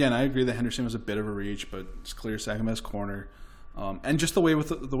 And again, I agree that Henderson was a bit of a reach, but it's clear second best corner. And just the way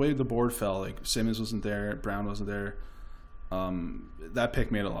the way the board fell, like Simmons wasn't there, Brown wasn't there. That pick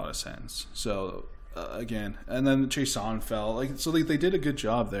made a lot of sense. So. Again, and then Chason fell. So they did a good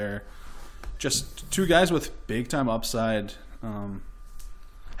job there. Just two guys with big time upside.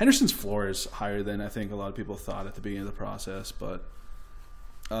 Henderson's floor is higher than I think a lot of people thought at the beginning of the process, but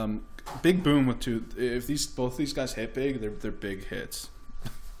big boom with two. If both these guys hit big, they're big hits,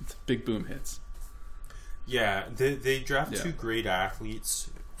 big boom hits. Yeah, they draft two great athletes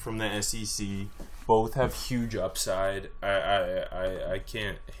from the SEC. Both have huge upside. I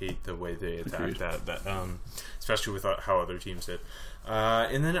can't hate the way they attack that especially with how other teams did.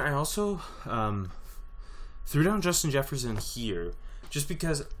 And then I also threw down Justin Jefferson here just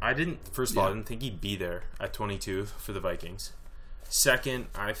because I didn't think he'd be there at 22 for the Vikings. Second,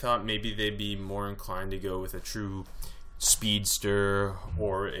 I thought maybe they'd be more inclined to go with a true speedster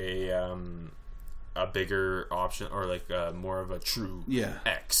or a bigger option, or more of a true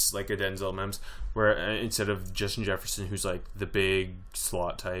X, like a Denzel Mims, where instead of Justin Jefferson, who's like the big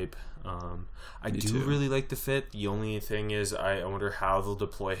slot type. I do really like the fit. The only thing is I wonder how they'll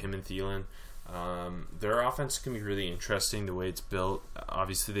deploy him and Thielen. Their offense can be really interesting the way it's built.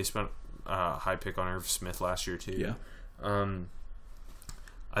 Obviously, they spent a high pick on Irv Smith last year too. Yeah.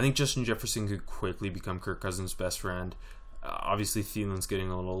 I think Justin Jefferson could quickly become Kirk Cousins' best friend. Obviously, Thielen's getting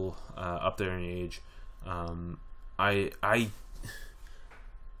a little up there in age. I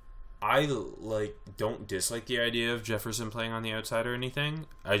don't dislike the idea of Jefferson playing on the outside or anything.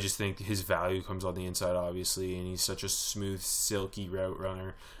 I just think his value comes on the inside, obviously, and he's such a smooth, silky route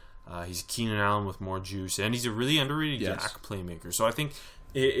runner. He's Keenan Allen with more juice, and he's a really underrated Yak playmaker. So I think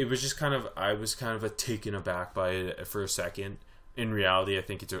it was just I was kind of taken aback by it for a second. In reality, I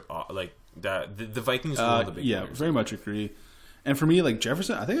think it's that the Vikings were the big players. Very much agree. And for me,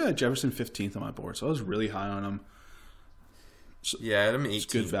 Jefferson, I think I had Jefferson 15th on my board, so I was really high on him. So, I had him 18th. It's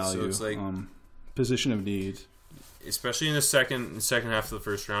good value. So it's position of need, especially in the second half of the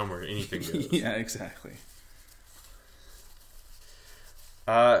first round where anything goes. Yeah, exactly.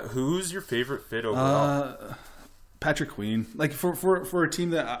 Who's your favorite fit overall? Patrick Queen. For a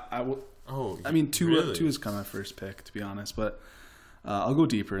team that I mean, two is kind of my first pick, to be honest, but I'll go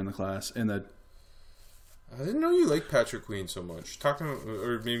deeper in the class. I didn't know you liked Patrick Queen so much. Talk to him,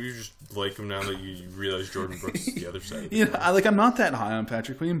 or maybe you just like him now that you realize Jordan Brooks is the other side. I'm not that high on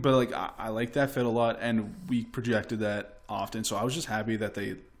Patrick Queen, but I like that fit a lot, and we projected that often. So I was just happy that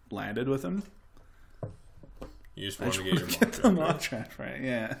they landed with him. You just wanted to get your mock draft right,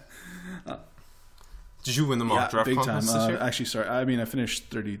 yeah. Did you win the mock draft big contest time? this year? Actually, sorry. I mean, I finished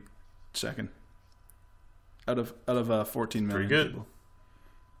 32nd out of 14 million. Pretty good. People.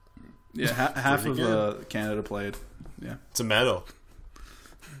 Yeah, half of Canada played. Yeah, it's a medal.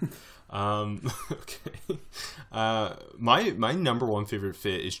 Okay. My number one favorite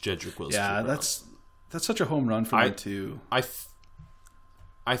fit is Jedrick Wills. Yeah, that's such a home run for me too.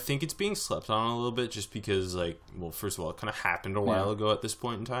 I think it's being slept on a little bit just because, first of all, it kind of happened a while ago at this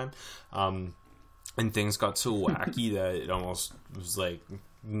point in time. And things got so wacky that it almost was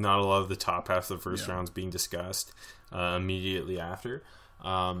not a lot of the top half of the first rounds being discussed immediately after.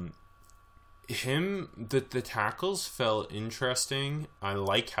 The tackles felt interesting. I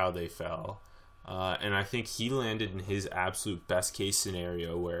like how they fell. And I think he landed in his absolute best case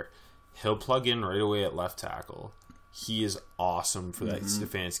scenario where he'll plug in right away at left tackle. He is awesome for that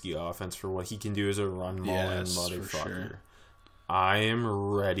Stefanski offense for what he can do as a run-mauling motherfucker. Sure. I am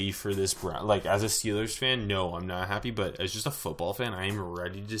ready for this. As a Steelers fan, no, I'm not happy, but as just a football fan, I am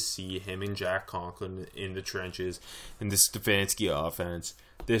ready to see him and Jack Conklin in the trenches in the Stefanski offense.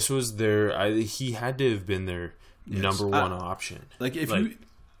 This was he had to have been their number one option.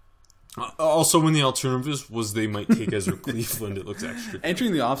 Also, when the alternative was they might take Ezra Cleveland, it looks extra good.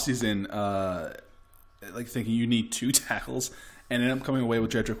 Entering the offseason, thinking you need 2 tackles, and ended up coming away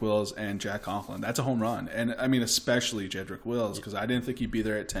with Jedrick Wills and Jack Conklin. That's a home run. And, I mean, especially Jedrick Wills, because I didn't think he'd be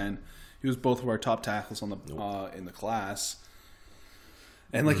there at 10. He was both of our top tackles on the in the class.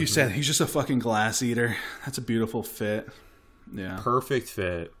 And like you said, he's just a fucking glass eater. That's a beautiful fit. Yeah. Perfect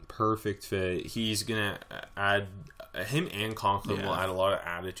fit. He's going to add... Him and Conklin will add a lot of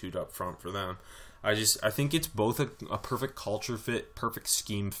attitude up front for them. I think it's both a perfect culture fit, perfect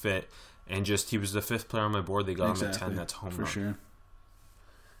scheme fit, and he was the 5th player on my board. They got him at 10. That's home run. For sure.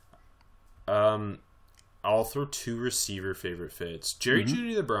 I'll throw 2 receiver favorite fits. Jerry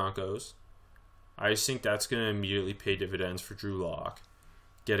Jeudy, the Broncos. I just think that's going to immediately pay dividends for Drew Lock.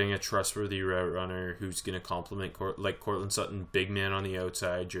 Getting a trustworthy route runner who's going to complement Cortland Sutton, big man on the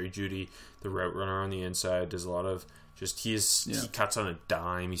outside. Jerry Jeudy, the route runner on the inside, does a lot of he cuts on a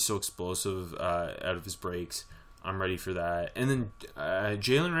dime. He's so explosive out of his breaks. I'm ready for that. And then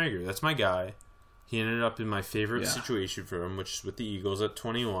Jalen Reagor, that's my guy. He ended up in my favorite situation for him, which is with the Eagles at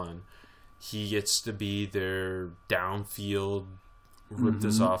 21. He gets to be their downfield, rip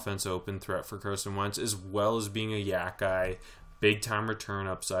this offense open threat for Carson Wentz, as well as being a yak guy. Big time return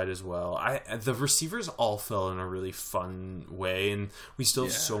upside as well. The receivers all fell in a really fun way, and we still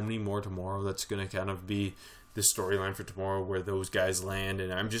have so many more tomorrow. That's going to kind of be the storyline for tomorrow where those guys land,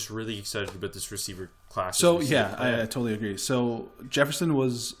 and I'm just really excited about this receiver class. So I totally agree. So Jefferson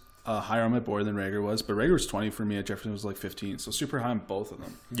was higher on my board than Reagor was, but Reagor was 20 for me, and Jefferson was 15, so super high on both of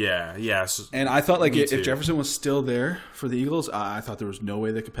them. Yeah. So, and I thought if Jefferson was still there for the Eagles, I thought there was no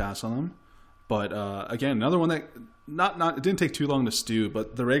way they could pass on him. But again, another one that it didn't take too long to stew,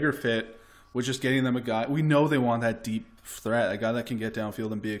 but the Reagor fit was just getting them a guy. We know they want that deep threat, a guy that can get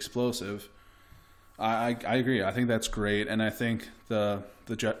downfield and be explosive. I agree. I think that's great, and I think the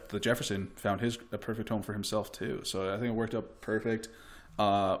Jefferson found a perfect home for himself too. So I think it worked out perfect. We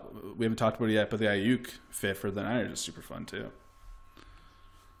haven't talked about it yet, but the Ayuk fit for the Niners is super fun too.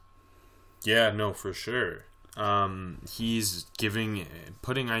 Yeah, no, for sure. He's putting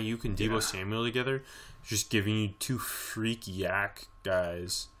Ayuk and Deebo Samuel together, just giving you 2 freak yak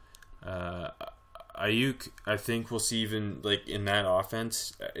guys. Ayuk, I think we'll see even in that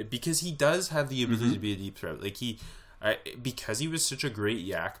offense, because he does have the ability to be a deep threat. Because he was such a great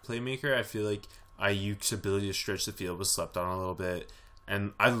yak playmaker, I feel like Ayuk's ability to stretch the field was slept on a little bit.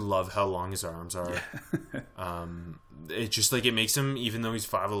 And I love how long his arms are. It just it makes him, even though he's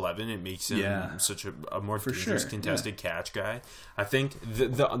 5'11", it makes him such a more dangerous contested catch guy. I think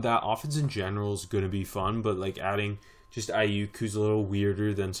that offense in general is going to be fun, but adding just Ayuk, who's a little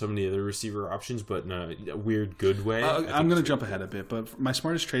weirder than some of the other receiver options, but in a weird good way. I'm going to jump ahead a bit, but my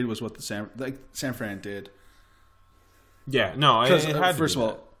smartest trade was what the San Fran did. Yeah, no, it had first of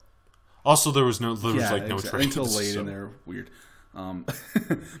all. Also, there was no trade until late in there. Weird. But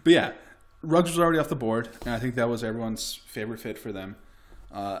yeah, Ruggs was already off the board, and I think that was everyone's favorite fit for them.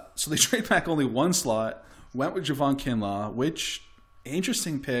 So they trade back only one slot, went with Javon Kinlaw, which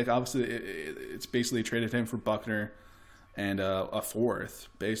interesting pick. Obviously, it's basically traded him for Buckner and a 4th.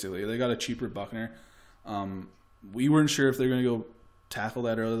 Basically, they got a cheaper Buckner. We weren't sure if they're going to go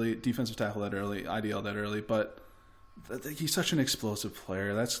defensive tackle that early, IDL that early, but he's such an explosive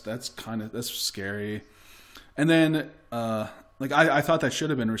player. That's scary. And then I thought that should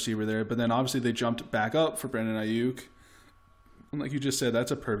have been receiver there, but then obviously they jumped back up for Brandon Ayuk. And like you just said,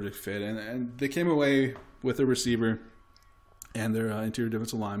 that's a perfect fit. And they came away with a receiver and their interior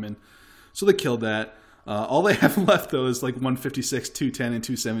defensive lineman. So they killed that. All they have left, though, is 156, 210, and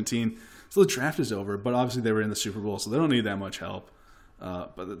 217. So the draft is over, but obviously they were in the Super Bowl, so they don't need that much help.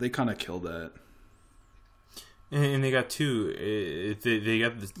 But they kind of killed that. And they got two. They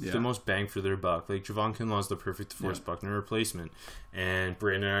got the most bang for their buck. Like, Javon Kinlaw is the perfect DeForest Buckner replacement. And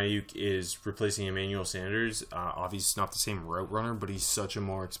Brandon Ayuk is replacing Emmanuel Sanders. Obviously, not the same route runner, but he's such a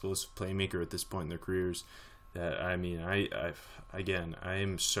more explosive playmaker at this point in their careers. That, I mean, I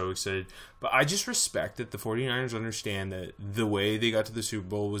am so excited. But I just respect that the 49ers understand that the way they got to the Super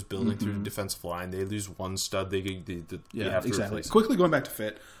Bowl was building through the defensive line. They lose one stud, you have to replace it. Quickly going back to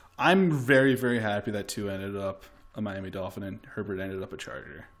fit, I'm very, very happy that Tua ended up a Miami Dolphin and Herbert ended up a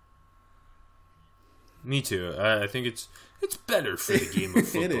Charger. Me too. I think it's better for the game of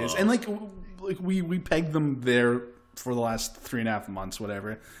football. It is. And like we pegged them there for the last 3.5 months,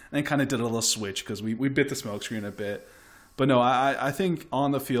 whatever, and then kind of did a little switch because we bit the smokescreen a bit. But no, I think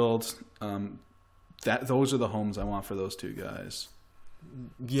on the field, that those are the homes I want for those two guys.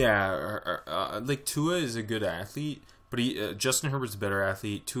 Yeah, like Tua is a good athlete, but Justin Herbert's a better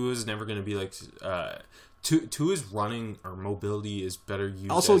athlete. Tua is never going to be like Tua's running or mobility is better used.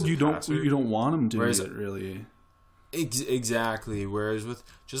 Also, as a you passer. don't want him to Whereas, do it really. Exactly. Whereas with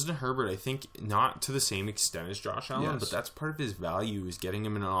Justin Herbert, I think not to the same extent as Josh Allen, but that's part of his value is getting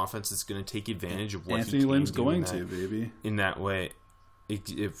him in an offense that's going to take advantage of what Anthony Lynn's going to, baby, in that way,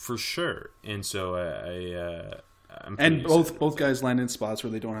 for sure. And so I'm and both guys land in spots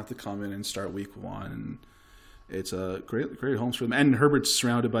where they don't have to come in and start week one. And it's a great homes for them. And Herbert's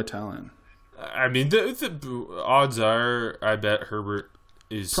surrounded by talent. I mean, the odds are, I bet Herbert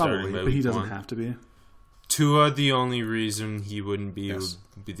is probably, starting, but he doesn't have to be. Tua, the only reason he wouldn't be would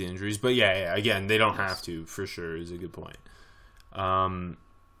be the injuries. But yeah, again, they don't have to, for sure, is a good point.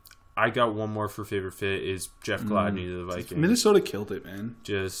 I got one more for favorite fit is Jeff Gladney to the Vikings. Minnesota killed it, man.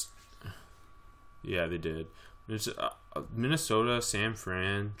 Yeah, they did. Minnesota, San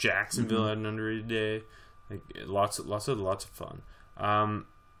Fran, Jacksonville had an underrated day. Like lots of fun.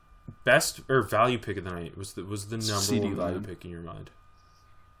 Best or value pick of the night was the number one value pick in your mind.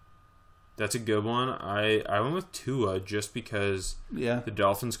 That's a good one. I went with Tua just because the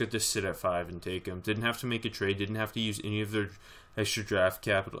Dolphins got to sit at 5 and take him. Didn't have to make a trade. Didn't have to use any of their extra draft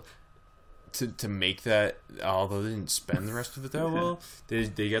capital to make that. Although they didn't spend the rest of it that well,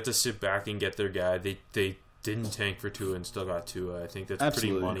 they got to sit back and get their guy. They didn't tank for Tua and still got Tua. I think that's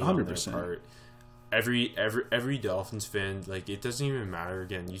absolutely pretty money 100%. on their part. Every Dolphins fan, like, it doesn't even matter.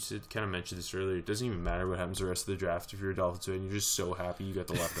 Again, you kind of mentioned this earlier. It doesn't even matter what happens the rest of the draft if you're a Dolphins fan. You're just so happy you got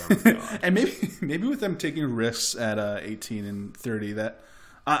the left arm. And maybe with them taking risks at 18 and 30, that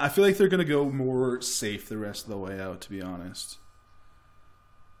I feel like they're going to go more safe the rest of the way out. To be honest.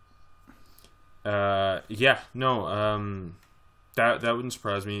 That wouldn't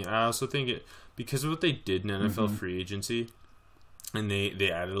surprise me. I also think because of what they did in NFL free agency. And they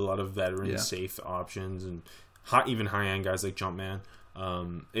added a lot of veteran safe options and even high end guys like Jumpman.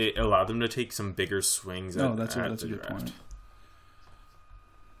 It allowed them to take some bigger swings. That's a good point.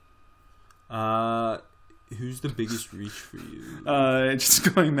 Who's the biggest reach for you?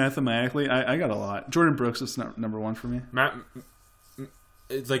 Just going mathematically, I got a lot. Jordan Brooks is number one for me.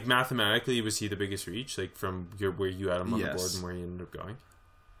 Like mathematically, was he the biggest reach? Like from where you had him on the board and where he ended up going?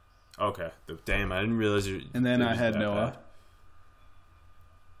 Okay, damn, I didn't realize. And then I had Noah.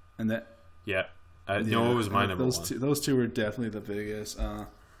 And that, Noah was my number one. Those two were definitely the biggest.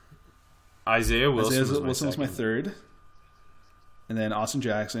 Isaiah Wilson was my third, and then Austin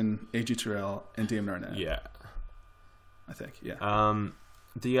Jackson, A.J. Terrell, and Dame Arnett. Yeah, I think. Yeah.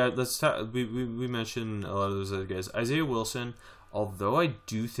 Let's talk. We mentioned a lot of those other guys. Isaiah Wilson, although I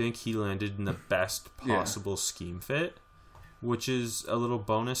do think he landed in the best possible scheme fit, which is a little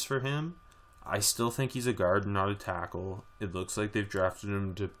bonus for him. I still think he's a guard, not a tackle. It looks like they've drafted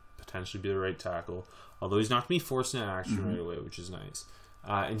him to potentially be the right tackle, although he's not going to be forced into action right away, which is nice.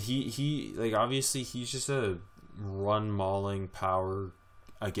 And he like, obviously he's just a run mauling power.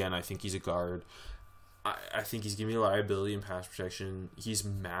 Again, I think he's a guard. I think he's giving me liability in pass protection. He's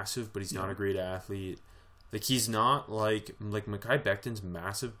massive, but he's not a great athlete. Like, he's not like Mekhi Becton's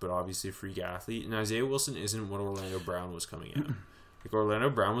massive, but obviously a freak athlete. And Isaiah Wilson isn't what Orlando Brown was coming in. Like, Orlando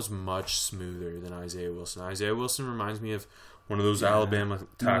Brown was much smoother than Isaiah Wilson. Isaiah Wilson reminds me of one of those Alabama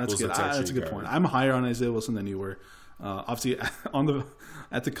tackles. That's a good point. I'm higher on Isaiah Wilson than you were. Obviously,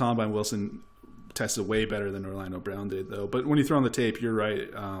 at the combine, Wilson tested way better than Orlando Brown did, though. But when you throw on the tape, you're right.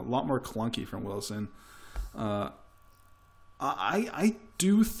 A lot more clunky from Wilson. I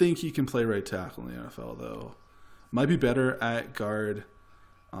do think he can play right tackle in the NFL, though. Might be better at guard.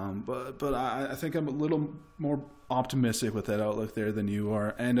 But I think I'm a little more optimistic with that outlook there than you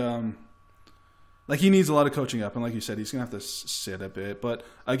are. And he needs a lot of coaching up. And like you said, he's going to have to sit a bit. But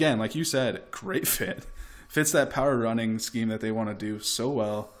again, like you said, great fit. fits that power running scheme that they want to do so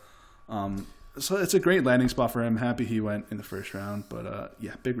well. So it's a great landing spot for him. Happy he went in the first round, but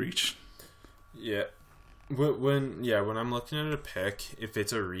big reach. Yeah. When I'm looking at a pick, if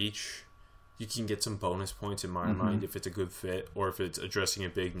it's a reach, you can get some bonus points in my mind if it's a good fit or if it's addressing a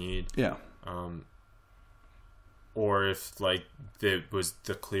big need. Yeah. Or if like it was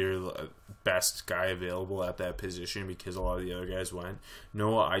the clear best guy available at that position because a lot of the other guys went.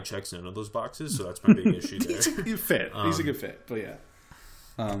 Noah, I checks none of those boxes, so that's my big issue there. He's a good fit, but yeah.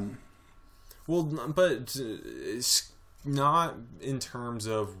 Well, but it's not in terms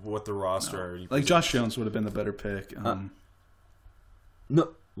of what the roster already. Like Josh Jones would have been the better pick. No,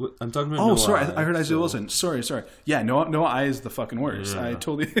 I'm talking about. Oh, Noah sorry, I heard Isaiah Wilson. Sorry. Yeah, Noah I is the fucking worst. Yeah. I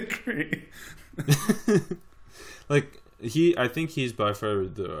totally agree. Like I think he's by far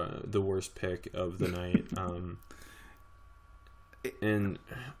the worst pick of the night.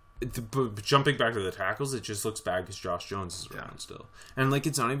 But jumping back to the tackles, it just looks bad because Josh Jones is around still. And like,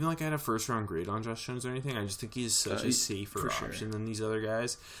 it's not even like I had a first round grade on Josh Jones or anything. I just think he's such a safer option than these other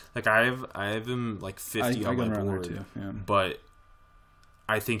guys. Like I have him like 50 on my board, too. Yeah. But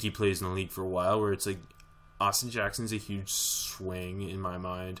I think he plays in the league for a while. Where it's like Austin Jackson's a huge swing in my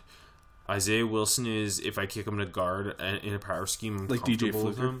mind. Isaiah Wilson is, if I kick him to guard in a power scheme, I'm like DJ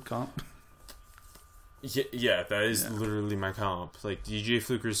Fluker comp. Yeah, that is literally my comp. Like DJ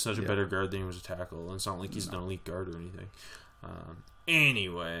Fluker is such a better guard than he was a tackle. And it's not like he's an elite guard or anything.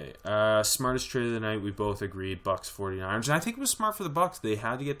 Anyway, smartest trade of the night. We both agreed Bucks 49ers, and I think it was smart for the Bucks. They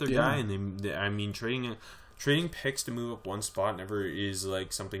had to get their guy, and trading picks to move up one spot never is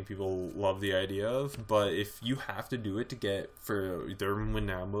like something people love the idea of. But if you have to do it to get for their win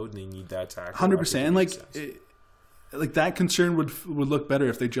now mode, and they need that tackle, 100%. And like that concern would look better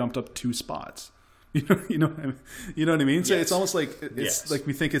if they jumped up 2 spots. You know what I mean? So it's almost like like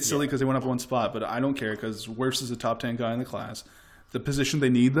we think it's silly because they went up 1 spot, but I don't care because Wirfs is a top 10 guy in the class. The position they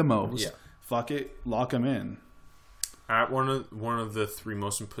need the most. Yeah. Fuck it, lock him in. At one of the 3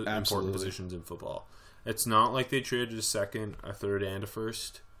 most important positions in football. It's not like they traded a second, a third, and a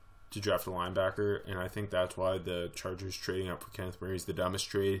first to draft a linebacker, and I think that's why the Chargers trading up for Kenneth Murray is the dumbest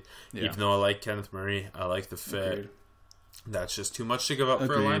trade. Yeah. Even though I like Kenneth Murray, I like the fit. Agreed. That's just too much to give up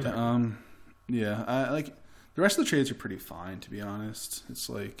for a linebacker. Yeah, I like the rest of the trades are pretty fine, to be honest. It's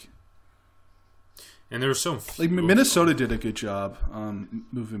like, and there was some like Minnesota did a good job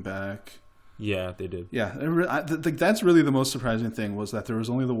moving back. Yeah, they did. Yeah, that's really the most surprising thing was that there was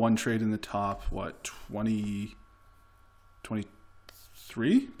only the one trade in the top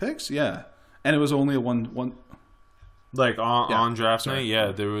 23 picks. Yeah, and it was only a one. Like on draft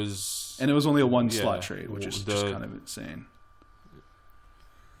night, there was, and it was only a 1 slot trade, which is just kind of insane.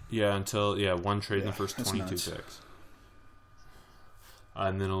 Yeah, until one trade in the first 22 picks,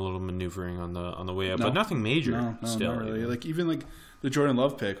 and then a little maneuvering on the way up, but nothing major. No, still, not really. Like even like the Jordan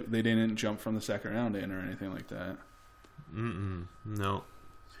Love pick, they didn't jump from the second round in or anything like that. No.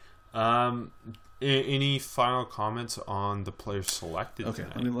 Any final comments on the players selected? Okay,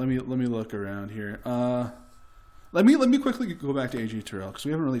 tonight? let me look around here. Let me quickly go back to AJ Terrell because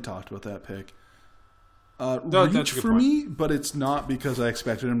we haven't really talked about that pick. Reach for me, but it's not because I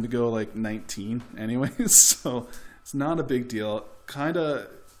expected him to go like 19 anyways, so it's not a big deal. Kind of.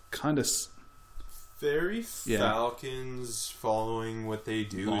 Very Falcons following what they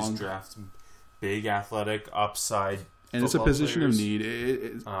do is draft big athletic upside, and it's a position of need.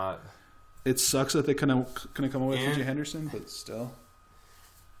 It sucks that they couldn't come away with AJ Henderson, but still,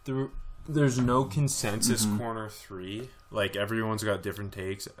 there's no consensus corner 3. Like everyone's got different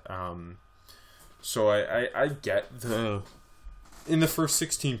takes. So I get in the first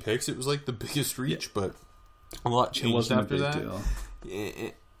 16 picks, it was like the biggest reach, but a lot changed after that. Deal.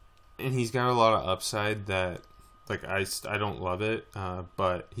 And he's got a lot of upside that, like, I don't love it,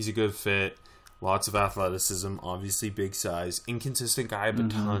 but he's a good fit. Lots of athleticism, obviously big size, inconsistent guy,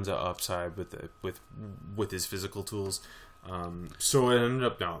 but tons of upside with his physical tools. So it ended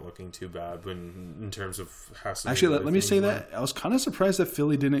up not looking too bad in terms of how. Actually, let me say that I was kind of surprised that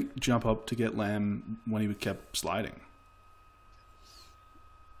Philly didn't jump up to get Lamb when he kept sliding.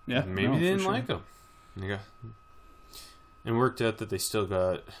 Yeah, maybe they didn't like him. Yeah, and worked out that they still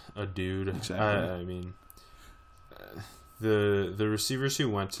got a dude. Exactly. I mean, the receivers who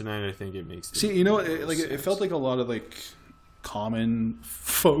went tonight, I think it makes. It felt like a lot of like common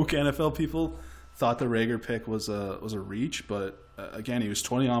folk NFL people thought the Rager pick was a reach, but again, he was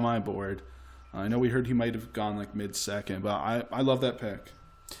 20 on my board. I know we heard he might have gone like mid-second, but I love that pick.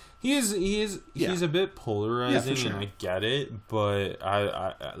 He's a bit polarizing, and I get it, but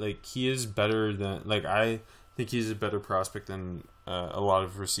I like he is better than I think he's a better prospect than a lot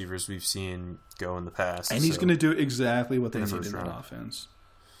of receivers we've seen go in the past. And he's going to do exactly what they in the need first in that round. offense.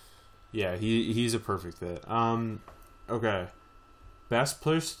 Yeah, he's a perfect fit. Okay. Best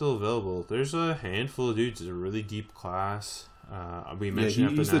players still available. There's a handful of dudes. It's a really deep class. We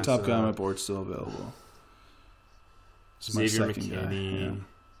mentioned he's the top Epinesa, guy on my board still available. It's my Xavier second guy, McKinney,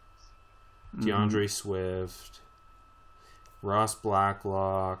 yeah. DeAndre Swift, Ross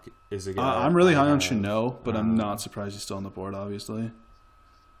Blacklock is a guy. I'm really high on Chanel, but I'm not surprised he's still on the board, obviously.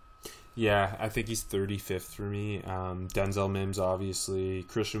 Yeah, I think he's 35th for me. Denzel Mims, obviously.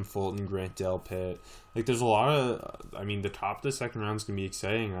 Christian Fulton, Grant Delpit. Like, there's a lot of... I mean, the top of the second round is going to be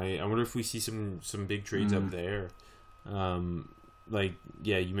exciting. I wonder if we see some big trades up there. Like,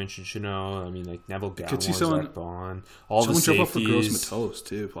 yeah, you mentioned Chanel. I mean, like, Neville Gallimore, Zach Bond. All the someone jump up for Gross safeties. Matos,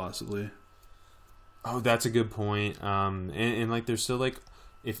 too, possibly. Oh, that's a good point. And like, there's still, like...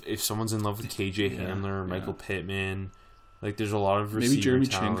 If someone's in love with KJ Handler or Michael Pittman... Like, there's a lot of receiver maybe Jeremy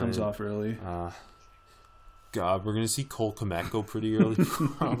talent. Chin comes off early. God, we're going to see Cole Kmet go pretty early,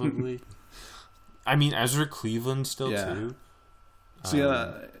 probably. I mean, Ezra Cleveland still, too.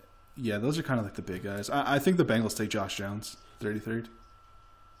 So, yeah, those are kind of like the big guys. I think the Bengals take Josh Jones, 33rd.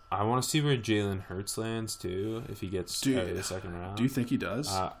 I want to see where Jalen Hurts lands, too, if he gets out of the second round. Do you think he does?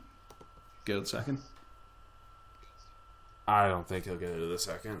 Get out second? I don't think he'll get out of the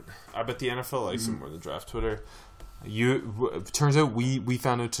second. I bet the NFL likes him more than Draft Twitter. Turns out we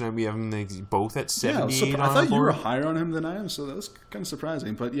found out tonight we have them both at 78. I thought you were higher on him than I am, so that was kind of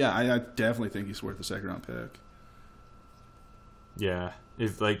surprising. But yeah, I definitely think he's worth a second round pick. Yeah,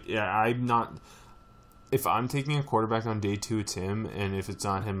 I'm not. If I'm taking a quarterback on day 2, it's him, and if it's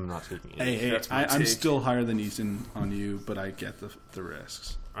not him, I'm not taking it. Hey, I'm still higher than Easton on you, but I get the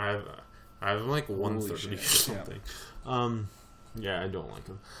risks. I have like 130 or something. Yeah, I don't like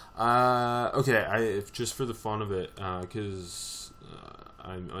him. Okay, just for the fun of it, because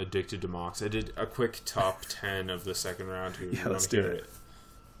I'm addicted to mocks, I did a quick top 10 of the second round. Let's do it.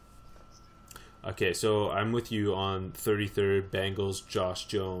 Okay, so I'm with you on 33rd, Bengals, Josh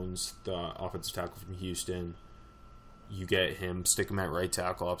Jones, the offensive tackle from Houston. You get him, stick him at right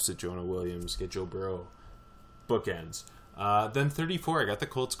tackle opposite Jonah Williams, get Joe Burrow. Bookends. Then 34, I got the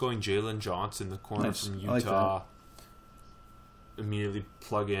Colts going Jalen Johnson, the corner from Utah. Immediately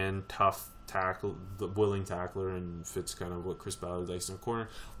plug in, tough tackle, the willing tackler, and fits kind of what Chris Ballard likes in the corner.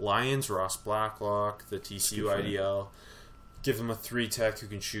 Lions, Ross Blacklock, the TCU IDL. Give them a 3-tech who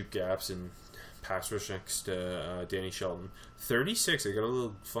can shoot gaps and pass rush next to Danny Shelton. 36, I got a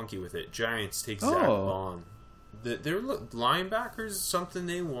little funky with it. Giants take Zach Bond. Their linebackers is something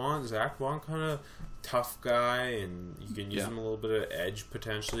they want. Zach Bond, kind of tough guy, and you can use him a little bit of edge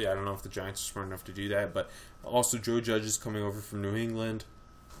potentially. I don't know if the Giants are smart enough to do that, but also Joe Judge is coming over from New England.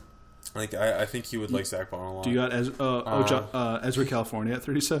 Like, I think he would like Zach Bond a lot. Do you got Ezra California at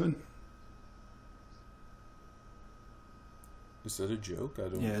 37? Is that a joke? I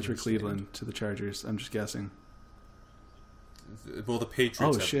don't. Yeah, Ezra Cleveland to the Chargers. I'm just guessing. Well, the Patriots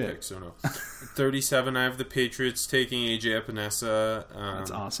have the pick, so no. 37, I have the Patriots taking AJ Epinesa.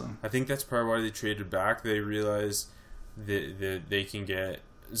 That's awesome. I think that's part of why they traded back. They realized that they can get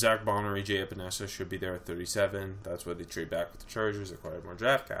Zach Bond or AJ Epinesa should be there at 37. That's why they trade back with the Chargers, acquired more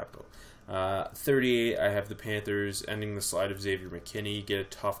draft capital. 38, I have the Panthers ending the slide of Xavier McKinney. Get a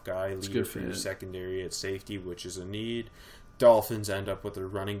tough guy, leader for your secondary at safety, which is a need. Dolphins end up with their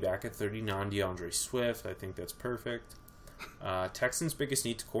running back at 39, DeAndre Swift. I think that's perfect. Texans' biggest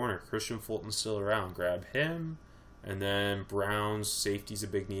need to corner. Christian Fulton's still around. Grab him. And then Browns, safety's a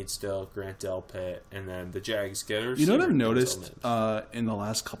big need still. Grant Delpit. And then the Jags get her. You know what I've noticed in the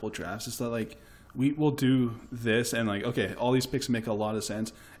last couple drafts is that, like, we will do this and, like, okay, all these picks make a lot of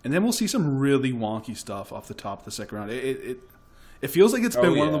sense. And then we'll see some really wonky stuff off the top of the second round. It feels like it's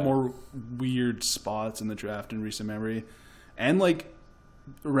been one of the more weird spots in the draft in recent memory. And, like,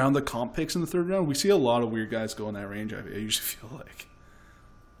 around the comp picks in the third round, we see a lot of weird guys go in that range, I usually feel like.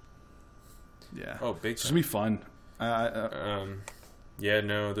 Yeah. Oh, big time. It's going to be fun. Yeah,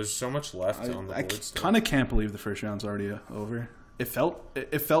 no, there's so much left on the board still. I kind of can't believe the first round's already over. It felt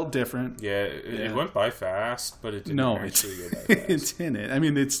different. Yeah, it went by fast, but it didn't actually go by fast. It didn't. I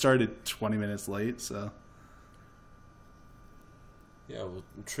mean, it started 20 minutes late, so... Yeah, well,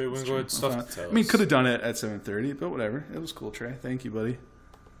 Trey Wingo had stuff to tell us. I mean, could have done it at 7:30, but whatever. It was cool, Trey. Thank you, buddy.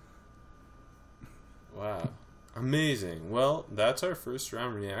 Wow. Amazing. Well, that's our first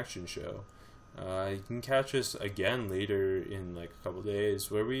round reaction show. You can catch us again later in like a couple days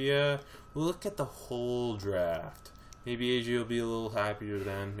where we'll look at the whole draft. Maybe AJ will be a little happier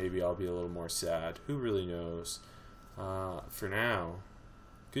then. Maybe I'll be a little more sad. Who really knows? For now,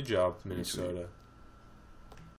 good job, Minnesota.